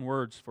important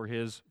words for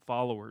his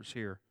followers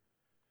here.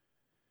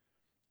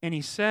 And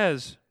he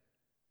says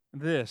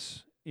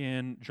this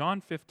in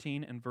John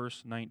 15 and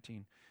verse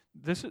 19.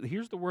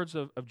 Here's the words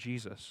of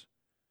Jesus.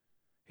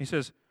 He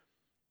says,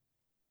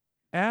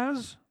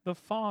 as the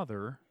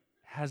Father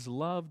has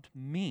loved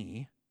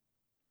me,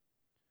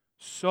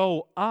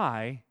 so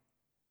I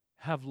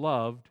have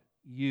loved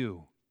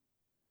you.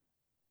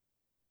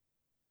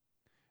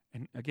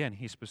 And again,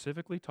 he's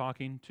specifically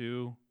talking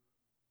to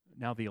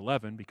now the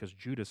 11 because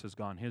Judas has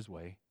gone his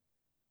way.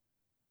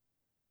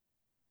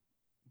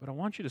 But I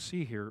want you to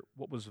see here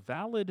what was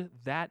valid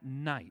that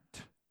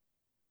night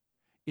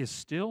is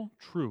still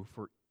true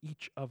for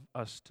each of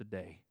us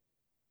today.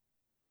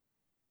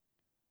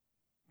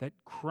 That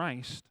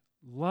Christ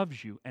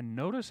loves you. And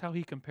notice how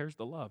he compares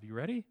the love. You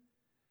ready?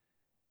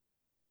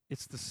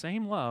 It's the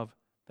same love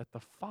that the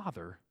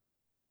Father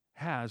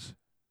has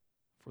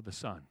for the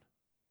Son.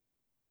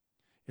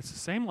 It's the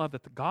same love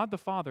that God the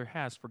Father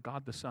has for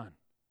God the Son.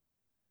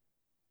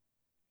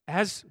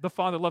 As the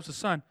Father loves the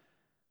Son,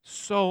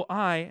 so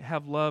I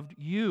have loved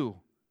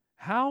you.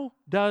 How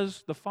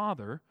does the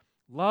Father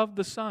love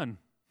the Son?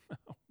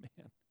 Oh,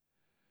 man.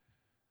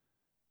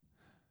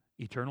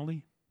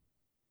 Eternally?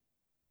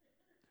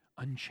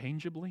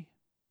 Unchangeably?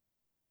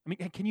 I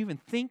mean, can you even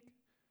think?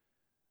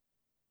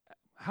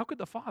 How could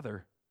the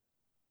Father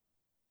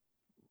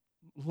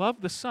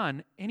love the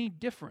Son any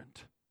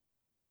different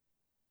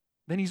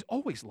than he's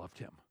always loved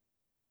him?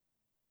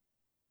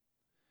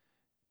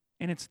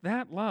 And it's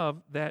that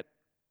love that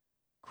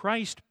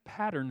Christ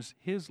patterns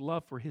his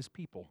love for his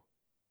people.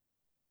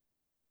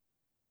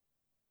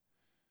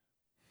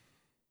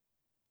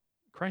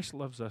 Christ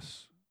loves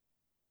us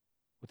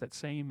with that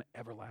same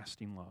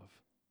everlasting love.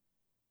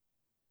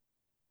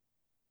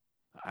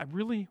 I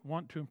really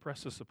want to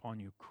impress this upon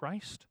you.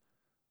 Christ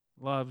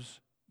loves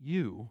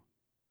you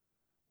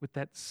with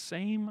that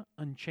same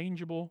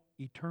unchangeable,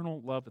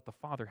 eternal love that the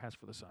Father has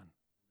for the Son.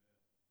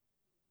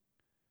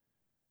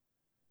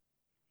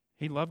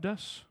 He loved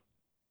us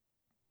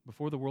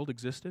before the world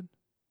existed.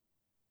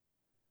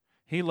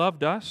 He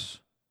loved us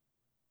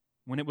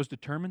when it was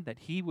determined that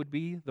he would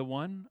be the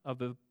one of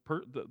the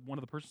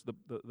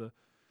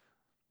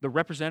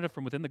representative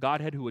from within the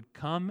Godhead who would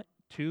come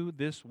to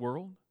this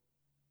world.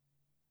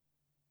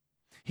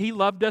 He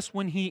loved us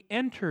when he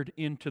entered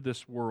into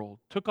this world,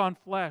 took on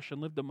flesh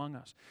and lived among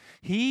us.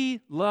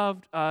 He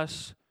loved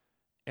us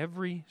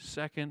every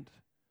second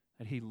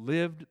that he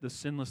lived the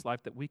sinless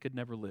life that we could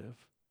never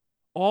live.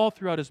 All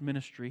throughout his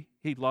ministry,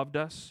 he loved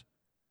us.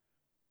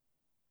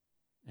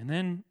 And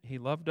then he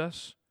loved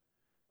us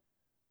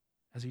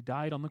as he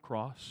died on the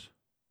cross.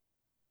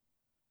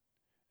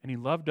 And he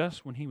loved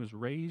us when he was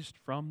raised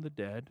from the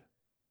dead.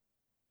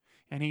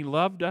 And he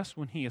loved us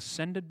when he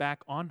ascended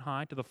back on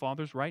high to the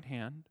Father's right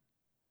hand.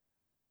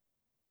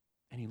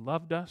 And he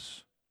loved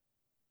us,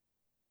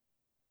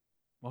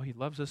 well, he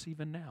loves us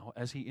even now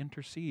as he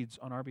intercedes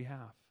on our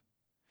behalf.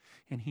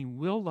 And he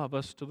will love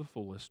us to the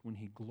fullest when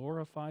he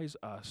glorifies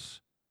us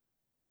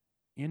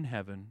in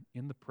heaven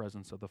in the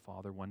presence of the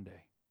Father one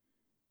day.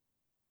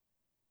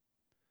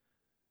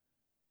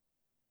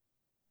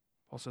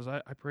 Paul says,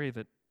 I pray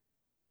that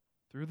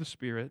through the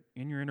Spirit,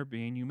 in your inner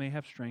being, you may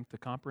have strength to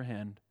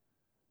comprehend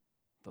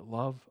the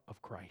love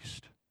of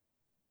Christ.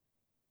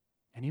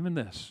 And even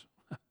this,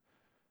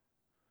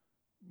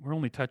 we're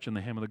only touching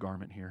the hem of the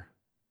garment here,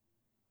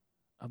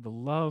 of the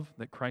love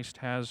that Christ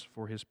has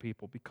for his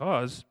people,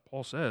 because,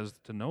 Paul says,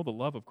 to know the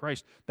love of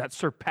Christ, that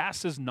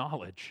surpasses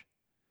knowledge.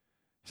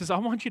 He says, I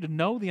want you to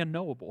know the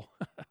unknowable.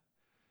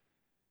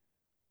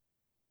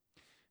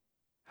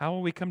 How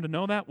will we come to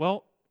know that?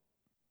 Well,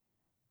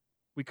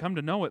 We come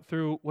to know it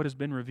through what has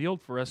been revealed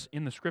for us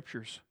in the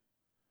Scriptures.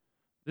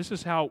 This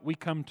is how we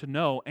come to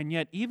know. And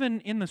yet,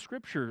 even in the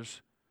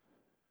Scriptures,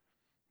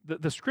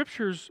 the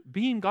Scriptures,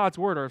 being God's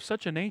Word, are of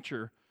such a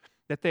nature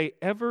that they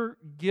ever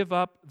give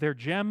up their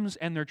gems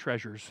and their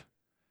treasures.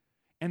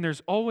 And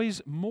there's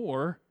always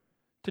more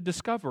to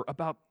discover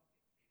about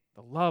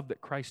the love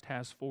that Christ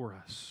has for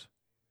us.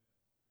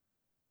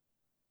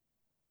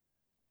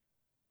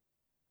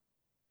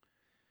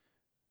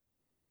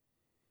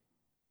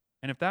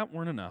 And if that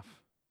weren't enough,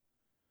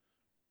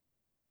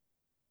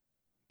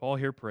 Paul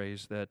here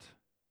prays that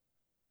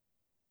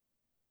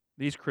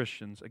these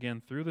Christians, again,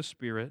 through the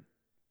Spirit,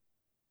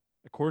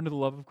 according to the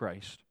love of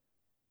Christ,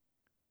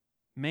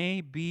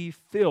 may be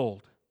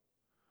filled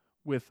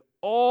with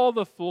all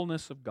the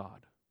fullness of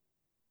God.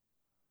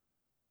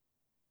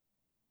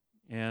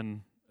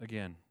 And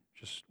again,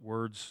 just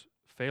words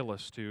fail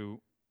us to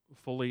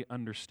fully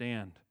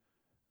understand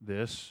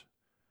this.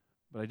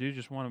 But I do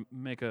just want to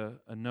make a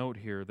note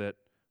here that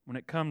when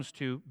it comes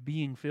to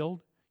being filled,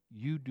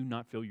 you do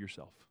not fill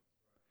yourself.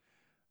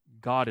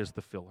 God is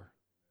the filler.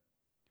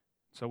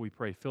 So we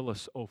pray, fill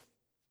us, O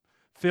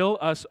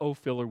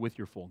filler, with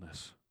your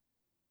fullness.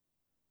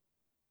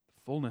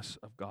 The fullness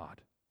of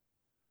God.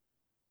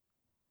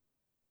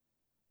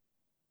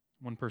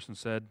 One person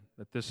said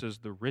that this is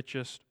the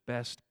richest,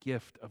 best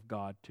gift of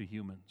God to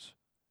humans.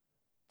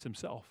 It's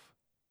Himself.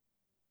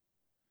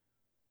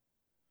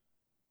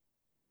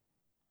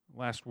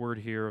 Last word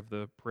here of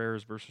the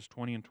prayers, verses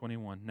 20 and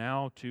 21.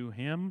 Now to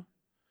Him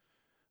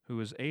who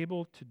is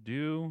able to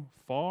do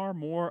far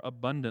more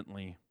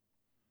abundantly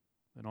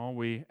than all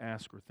we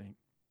ask or think.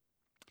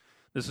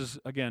 This is,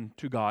 again,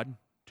 to God,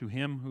 to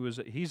Him who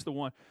is, He's the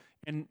one.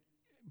 And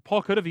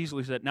Paul could have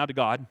easily said, now to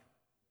God.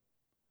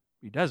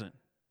 He doesn't,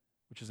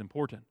 which is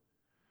important.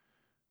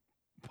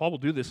 Paul will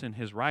do this in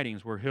his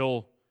writings where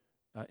he'll,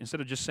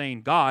 instead of just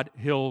saying God,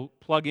 he'll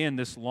plug in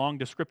this long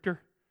descriptor.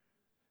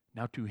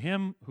 Now to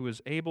Him who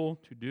is able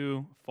to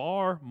do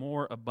far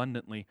more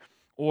abundantly,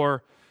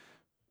 or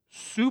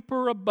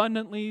super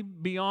abundantly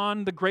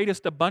beyond the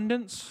greatest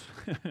abundance.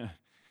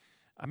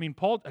 I mean,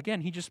 Paul,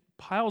 again, he just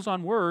piles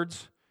on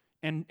words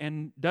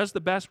and does the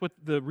best with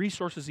the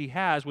resources he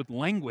has with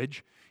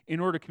language in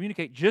order to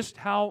communicate just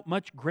how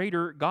much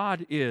greater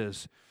God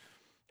is.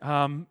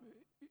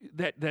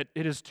 That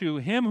it is to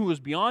Him who is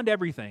beyond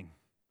everything,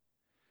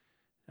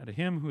 and to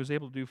Him who is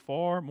able to do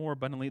far more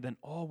abundantly than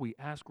all we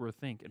ask or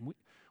think. And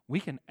we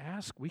can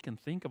ask, we can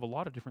think of a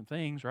lot of different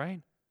things,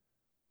 right?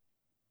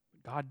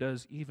 God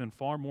does even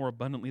far more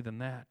abundantly than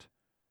that.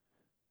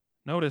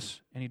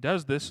 Notice, and He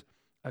does this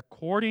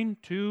according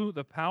to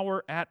the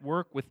power at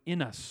work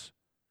within us.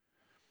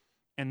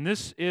 And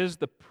this is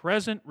the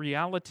present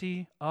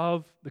reality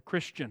of the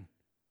Christian.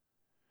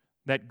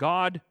 That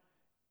God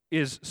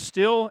is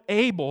still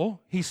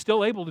able, He's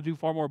still able to do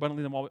far more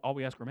abundantly than all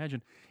we ask or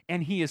imagine,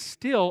 and He is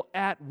still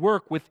at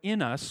work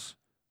within us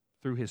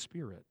through His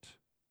Spirit.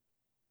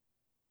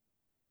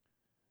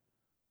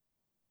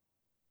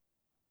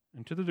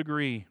 And to the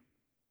degree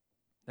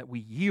that we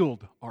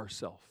yield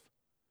ourselves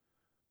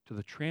to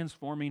the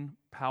transforming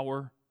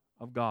power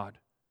of God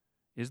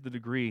is the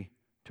degree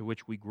to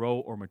which we grow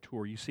or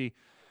mature. You see,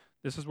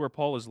 this is where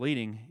Paul is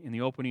leading in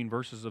the opening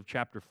verses of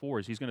chapter 4,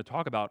 as he's going to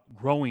talk about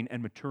growing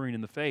and maturing in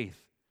the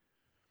faith.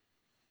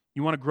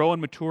 You want to grow and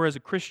mature as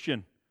a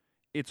Christian,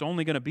 it's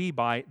only going to be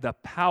by the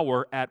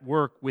power at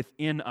work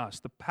within us.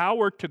 The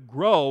power to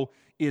grow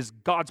is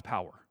God's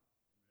power,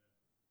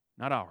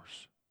 not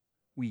ours.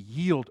 We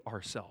yield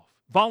ourselves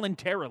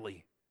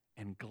voluntarily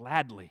and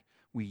gladly.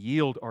 We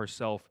yield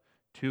ourselves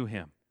to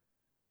Him.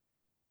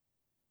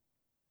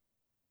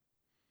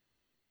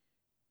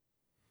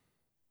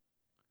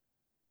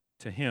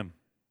 To Him,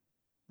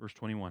 verse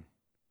 21,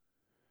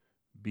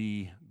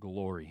 be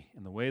glory.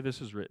 And the way this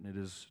is written, it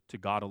is to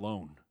God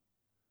alone.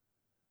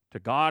 To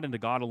God and to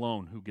God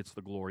alone who gets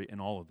the glory in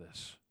all of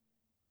this.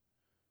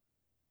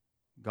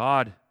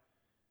 God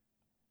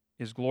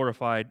is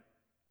glorified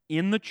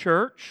in the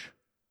church,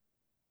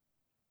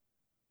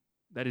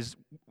 that is,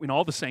 in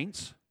all the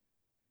saints.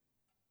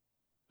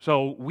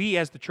 So we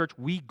as the church,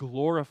 we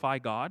glorify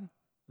God.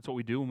 That's what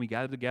we do when we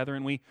gather together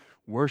and we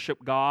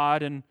worship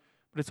God.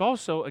 But it's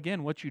also,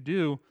 again, what you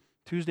do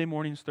Tuesday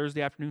mornings,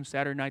 Thursday afternoons,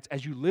 Saturday nights.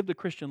 As you live the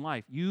Christian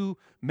life, you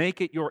make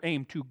it your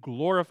aim to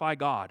glorify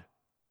God,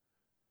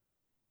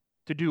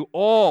 to do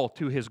all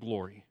to His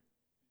glory.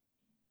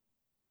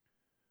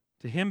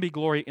 To Him be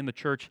glory in the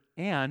church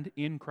and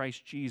in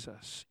Christ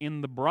Jesus,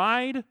 in the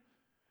bride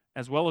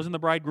as well as in the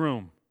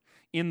bridegroom,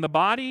 in the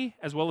body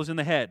as well as in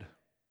the head.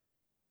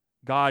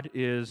 God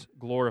is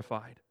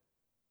glorified.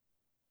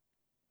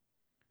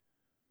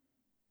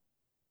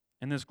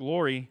 And this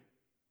glory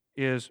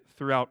is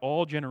throughout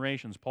all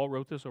generations. Paul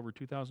wrote this over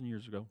 2,000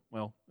 years ago.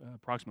 Well,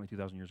 approximately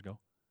 2,000 years ago.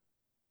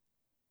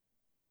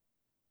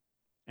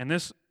 And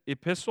this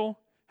epistle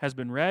has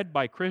been read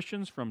by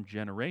Christians from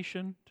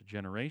generation to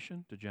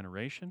generation to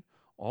generation,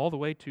 all the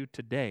way to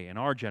today in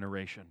our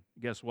generation.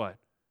 Guess what?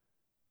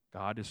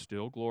 God is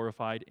still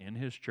glorified in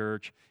His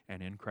church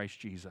and in Christ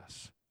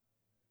Jesus.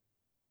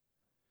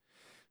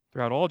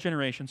 throughout all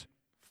generations,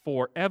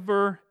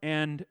 forever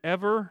and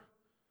ever.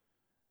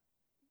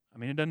 I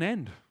mean, it doesn't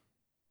end.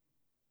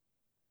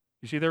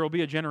 You see, there will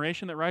be a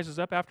generation that rises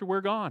up after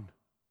we're gone.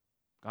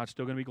 God's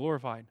still going to be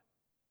glorified.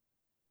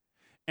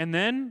 And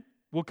then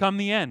will come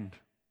the end,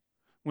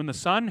 when the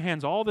Son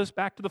hands all this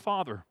back to the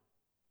Father.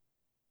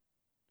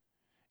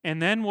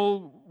 And then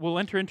we'll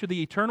enter into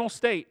the eternal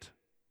state.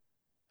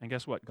 And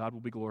guess what? God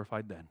will be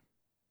glorified then.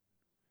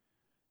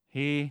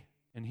 He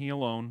and He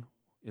alone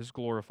is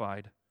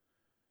glorified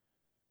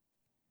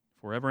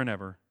forever and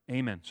ever.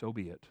 Amen. So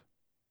be it.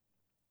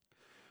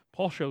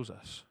 Paul shows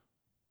us,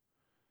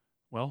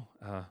 well,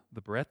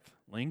 the breadth,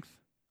 length,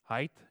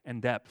 height,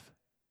 and depth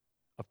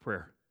of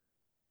prayer.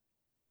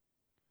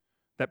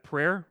 That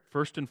prayer,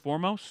 first and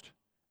foremost,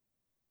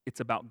 it's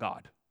about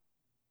God.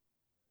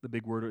 The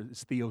big word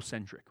is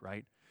theocentric,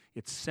 right?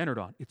 It's centered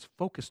on, it's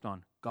focused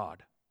on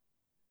God.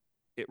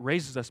 It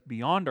raises us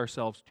beyond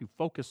ourselves to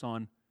focus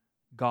on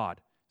God.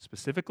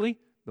 Specifically,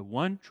 the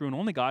one true and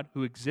only God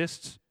who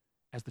exists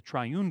as the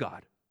triune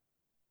God.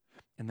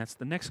 And that's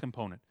the next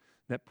component.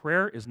 That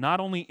prayer is not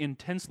only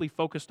intensely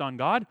focused on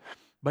God,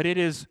 but it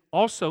is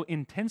also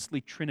intensely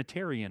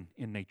Trinitarian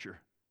in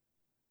nature.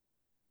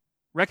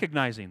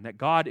 Recognizing that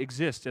God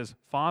exists as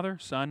Father,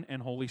 Son,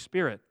 and Holy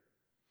Spirit.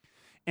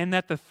 And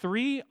that the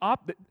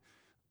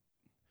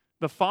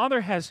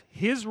Father has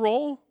His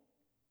role,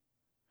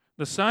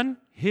 the Son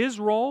His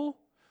role,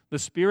 the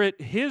Spirit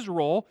His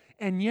role,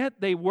 and yet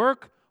they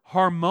work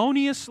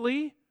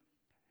harmoniously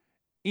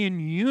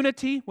in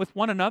unity with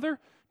one another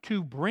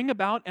to bring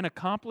about and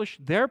accomplish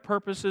their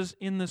purposes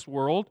in this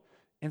world,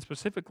 and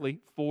specifically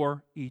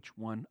for each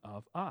one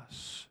of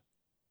us.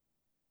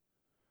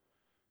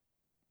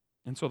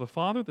 And so the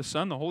Father, the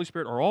Son, the Holy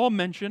Spirit are all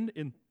mentioned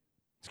in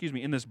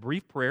this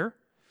brief prayer.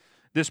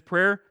 This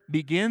prayer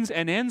begins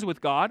and ends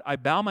with God. I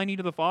bow my knee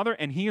to the Father,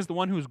 and He is the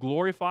one who is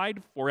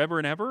glorified forever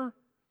and ever.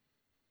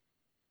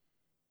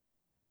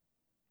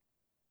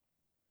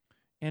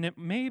 And it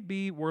may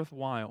be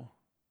worthwhile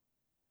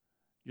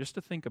just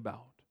to think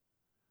about,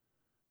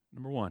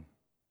 number one,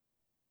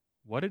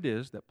 what it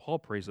is that Paul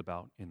prays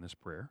about in this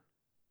prayer.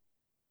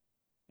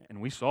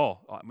 And we saw,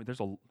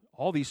 there's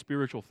all these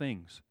spiritual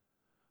things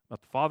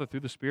about the Father through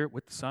the Spirit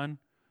with the Son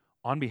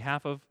on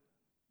behalf of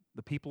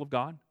the people of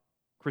God,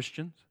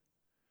 Christians.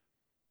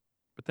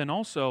 But then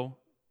also,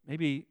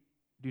 maybe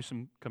do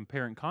some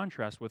compare and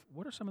contrast with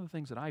what are some of the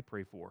things that I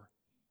pray for?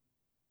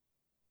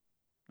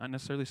 Not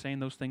necessarily saying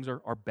those things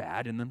are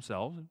bad in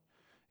themselves.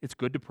 It's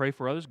good to pray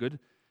for others, good.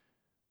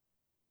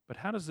 But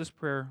how does this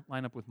prayer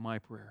line up with my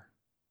prayer?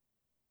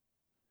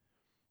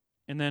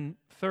 And then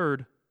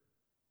third,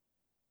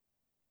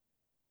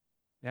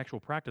 the actual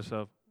practice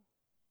of,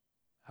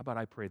 how about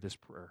I pray this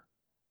prayer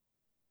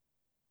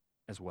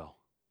as well?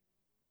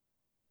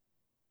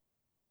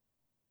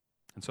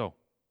 And so,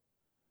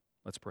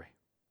 let's pray.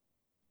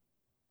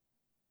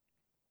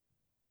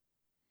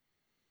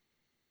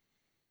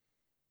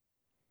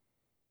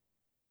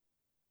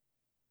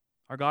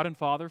 Our God and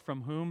Father,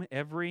 from whom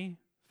every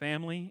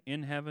family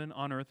in heaven,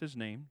 on earth is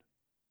named,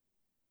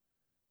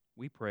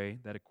 we pray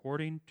that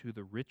according to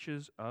the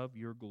riches of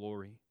your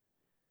glory,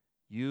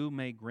 you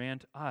may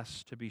grant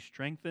us to be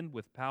strengthened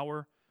with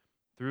power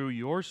through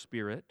your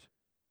Spirit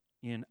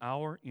in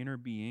our inner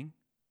being,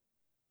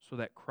 so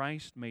that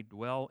Christ may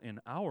dwell in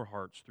our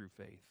hearts through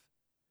faith.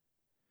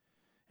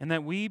 And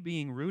that we,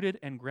 being rooted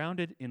and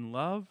grounded in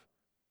love,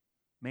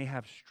 may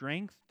have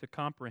strength to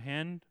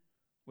comprehend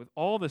with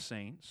all the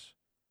saints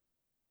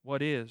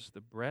what is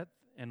the breadth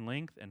and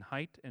length and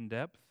height and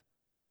depth,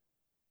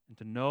 and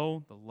to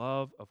know the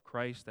love of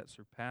Christ that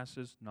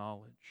surpasses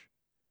knowledge,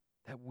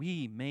 that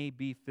we may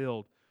be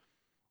filled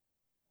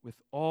with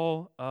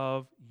all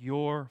of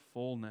your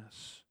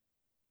fullness.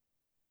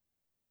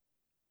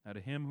 Now to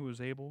Him who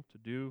is able to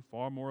do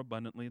far more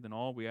abundantly than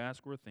all we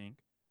ask or think,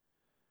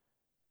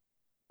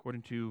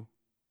 according to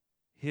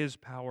His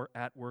power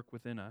at work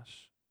within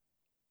us,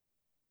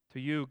 to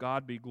you,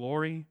 God, be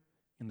glory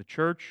in the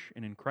church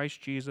and in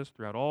Christ Jesus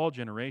throughout all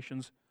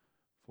generations,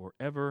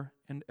 forever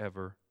and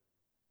ever.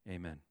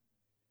 Amen.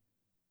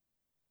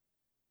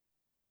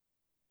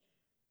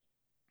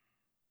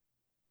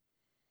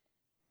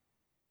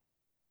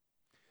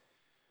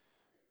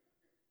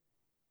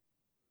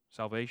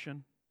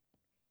 Salvation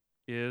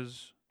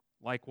is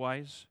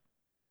likewise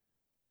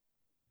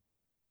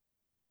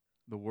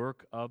the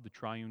work of the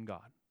triune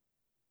God.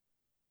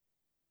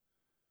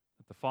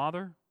 That the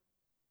Father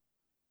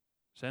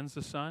sends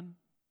the Son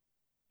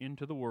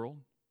into the world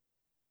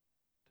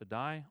to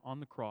die on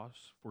the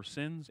cross for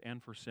sins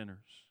and for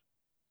sinners.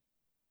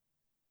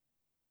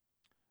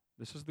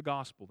 This is the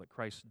gospel, that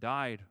Christ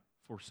died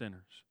for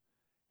sinners,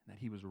 and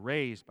that He was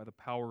raised by the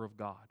power of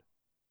God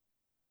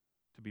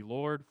to be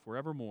Lord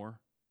forevermore,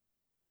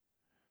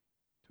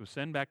 to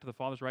ascend back to the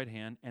Father's right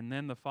hand, and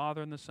then the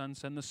Father and the Son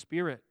send the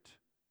Spirit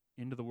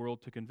into the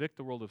world to convict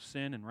the world of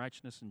sin and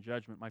righteousness and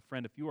judgment. My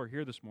friend, if you are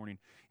here this morning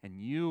and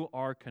you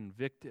are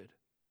convicted,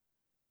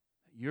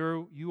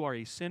 you are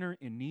a sinner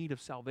in need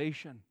of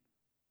salvation,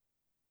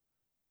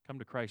 come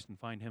to Christ and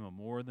find Him a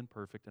more than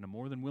perfect and a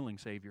more than willing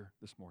Savior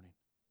this morning.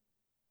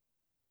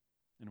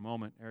 In a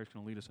moment, Eric's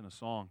going to lead us in a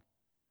song.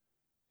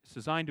 It's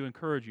designed to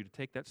encourage you to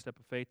take that step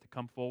of faith, to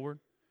come forward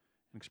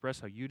and express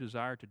how you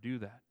desire to do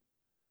that.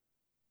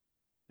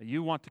 That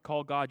you want to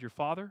call God your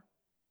Father,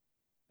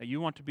 that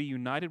you want to be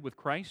united with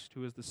Christ,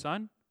 who is the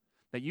Son,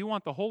 that you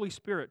want the Holy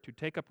Spirit to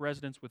take up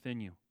residence within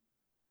you.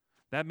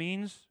 That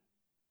means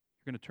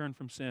you're going to turn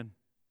from sin.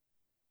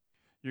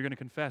 You're going to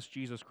confess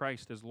Jesus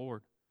Christ as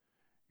Lord.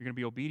 You're going to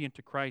be obedient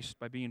to Christ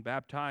by being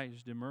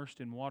baptized,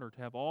 immersed in water,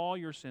 to have all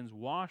your sins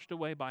washed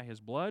away by His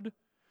blood,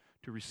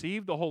 to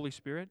receive the Holy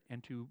Spirit,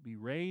 and to be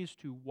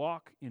raised to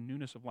walk in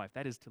newness of life.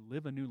 That is to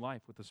live a new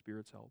life with the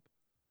Spirit's help.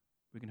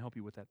 We can help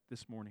you with that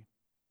this morning.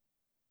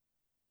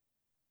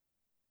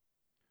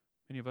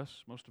 Many of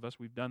us, most of us,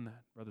 we've done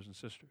that, brothers and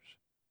sisters.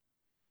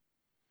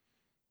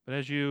 But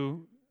as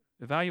you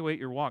evaluate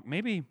your walk,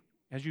 maybe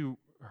as you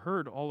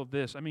heard all of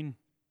this,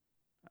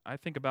 I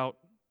think about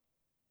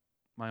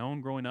my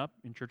own growing up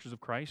in churches of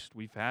Christ.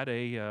 We've had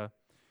a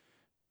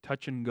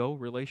touch-and-go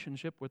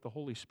relationship with the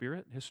Holy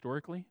Spirit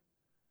historically.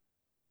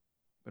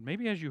 But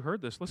maybe as you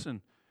heard this,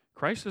 listen,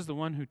 Christ is the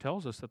one who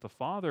tells us that the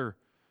Father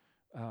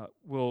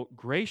will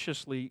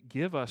graciously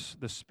give us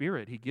the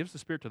Spirit. He gives the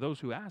Spirit to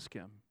those who ask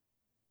Him.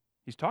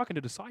 He's talking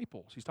to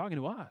disciples. He's talking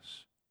to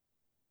us.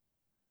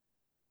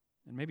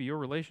 And maybe your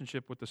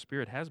relationship with the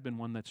Spirit has been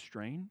one that's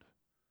strained.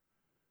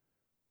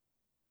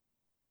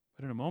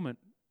 But in a moment,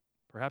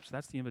 perhaps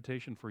that's the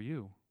invitation for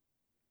you,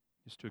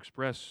 is to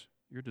express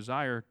your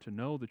desire to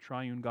know the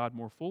triune God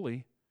more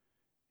fully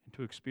and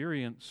to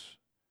experience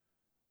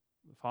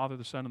the Father,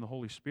 the Son, and the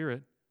Holy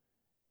Spirit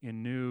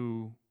in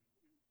new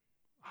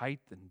height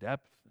and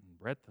depth and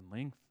breadth and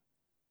length.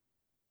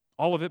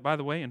 All of it, by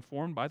the way,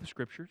 informed by the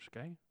Scriptures,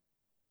 okay?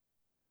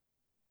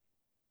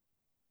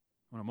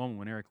 In a moment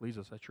when Eric leads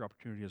us, that's your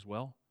opportunity as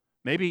well.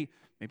 Maybe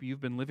you've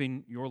been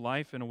living your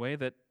life in a way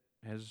that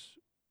has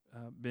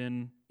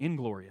been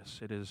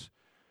inglorious. It has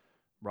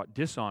brought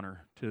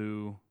dishonor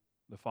to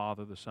the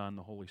Father, the Son,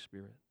 the Holy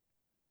Spirit.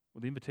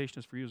 Well, the invitation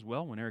is for you as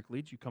well. When Eric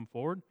leads, you come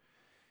forward.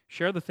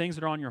 Share the things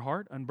that are on your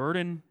heart.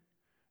 Unburden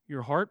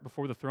your heart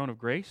before the throne of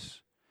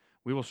grace.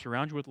 We will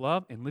surround you with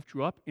love and lift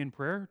you up in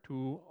prayer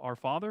to our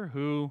Father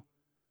who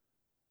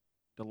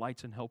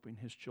delights in helping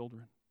His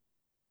children.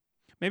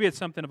 Maybe it's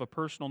something of a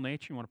personal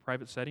nature. You want a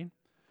private setting.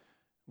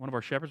 One of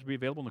our shepherds will be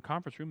available in the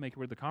conference room. Make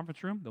your way to the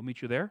conference room. They'll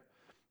meet you there.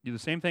 Do the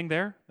same thing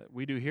there that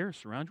we do here.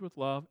 Surround you with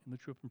love and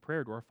lift you up in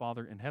prayer to our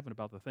Father in heaven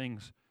about the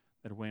things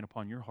that are weighing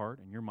upon your heart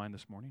and your mind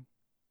this morning.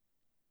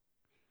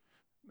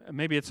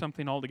 Maybe it's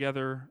something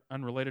altogether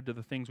unrelated to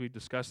the things we've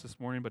discussed this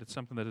morning, but it's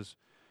something that has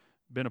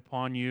been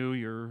upon you.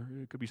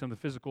 It could be something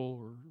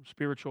physical or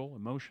spiritual,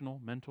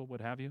 emotional, mental,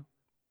 what have you.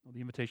 Well,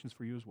 the invitation's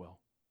for you as well.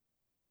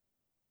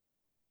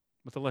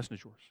 But the lesson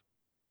is yours.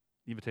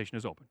 The invitation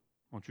is open.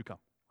 Won't you come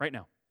right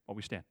now while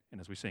we stand and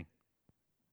as we sing?